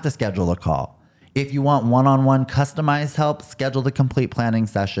even have to schedule a call. If you want one-on-one customized help, schedule the complete planning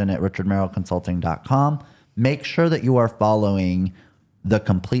session at richardmerrillconsulting.com. Make sure that you are following the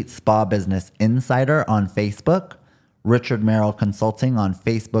Complete Spa Business Insider on Facebook, Richard Merrill Consulting on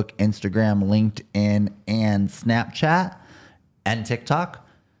Facebook, Instagram, LinkedIn, and Snapchat, and TikTok.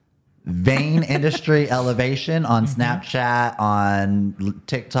 Vein Industry Elevation on Snapchat, on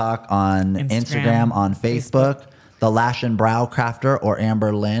TikTok, on Instagram, on Facebook. The Lash and Brow Crafter or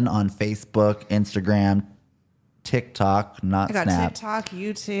Amber Lynn on Facebook, Instagram, TikTok, not Snap. I got TikTok,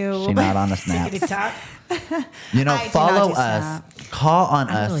 YouTube. She's not on a Snap. TikTok. Follow us. Call on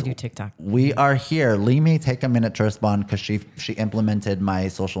us. I really do TikTok. We are here. Lee may take a minute to respond because she implemented my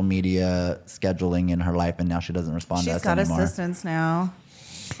social media scheduling in her life, and now she doesn't respond to us anymore. She's got assistants now.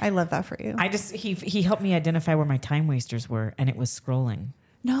 I love that for you. He helped me identify where my time wasters were, and it was scrolling.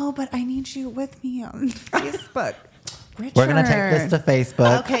 No, but I need you with me on Facebook. Richard. We're going to take this to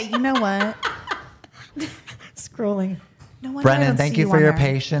Facebook. Okay, you know what? Scrolling. No wonder Brennan, thank you for your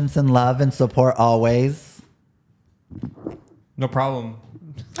patience and love and support always. No problem.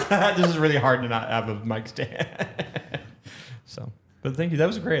 This is really hard to not have a mic stand. But thank you. That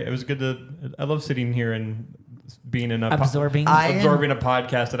was great. It was good I love sitting here and being in absorbing a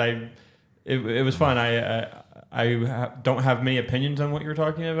podcast that it was fun. I don't have many opinions on what you're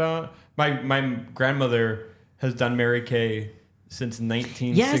talking about. My grandmother has done Mary Kay since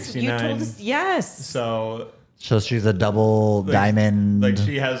 1969. Yes, you told us. Yes. So she's a double diamond. Did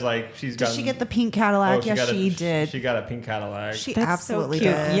she get the pink Cadillac? Yes, she did. She got a pink Cadillac. She absolutely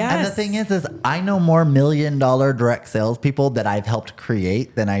did. Yes. And the thing is I know more $1 million direct sales people that I've helped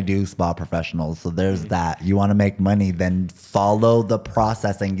create than I do spa professionals. So there's that. You want to make money, then follow the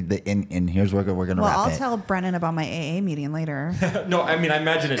process. And here's where we're going to wrap it. Well, I'll tell Brennan about my AA meeting later. No, I mean, I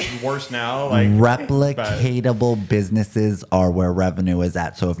imagine it's worse now. Replicatable businesses are where revenue is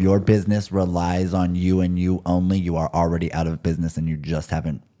at. So if your business relies on you and you only, you are already out of business and you just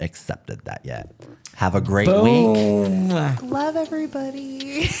haven't accepted that yet. Have a great week. Love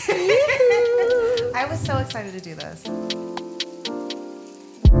everybody. I was so excited to do this.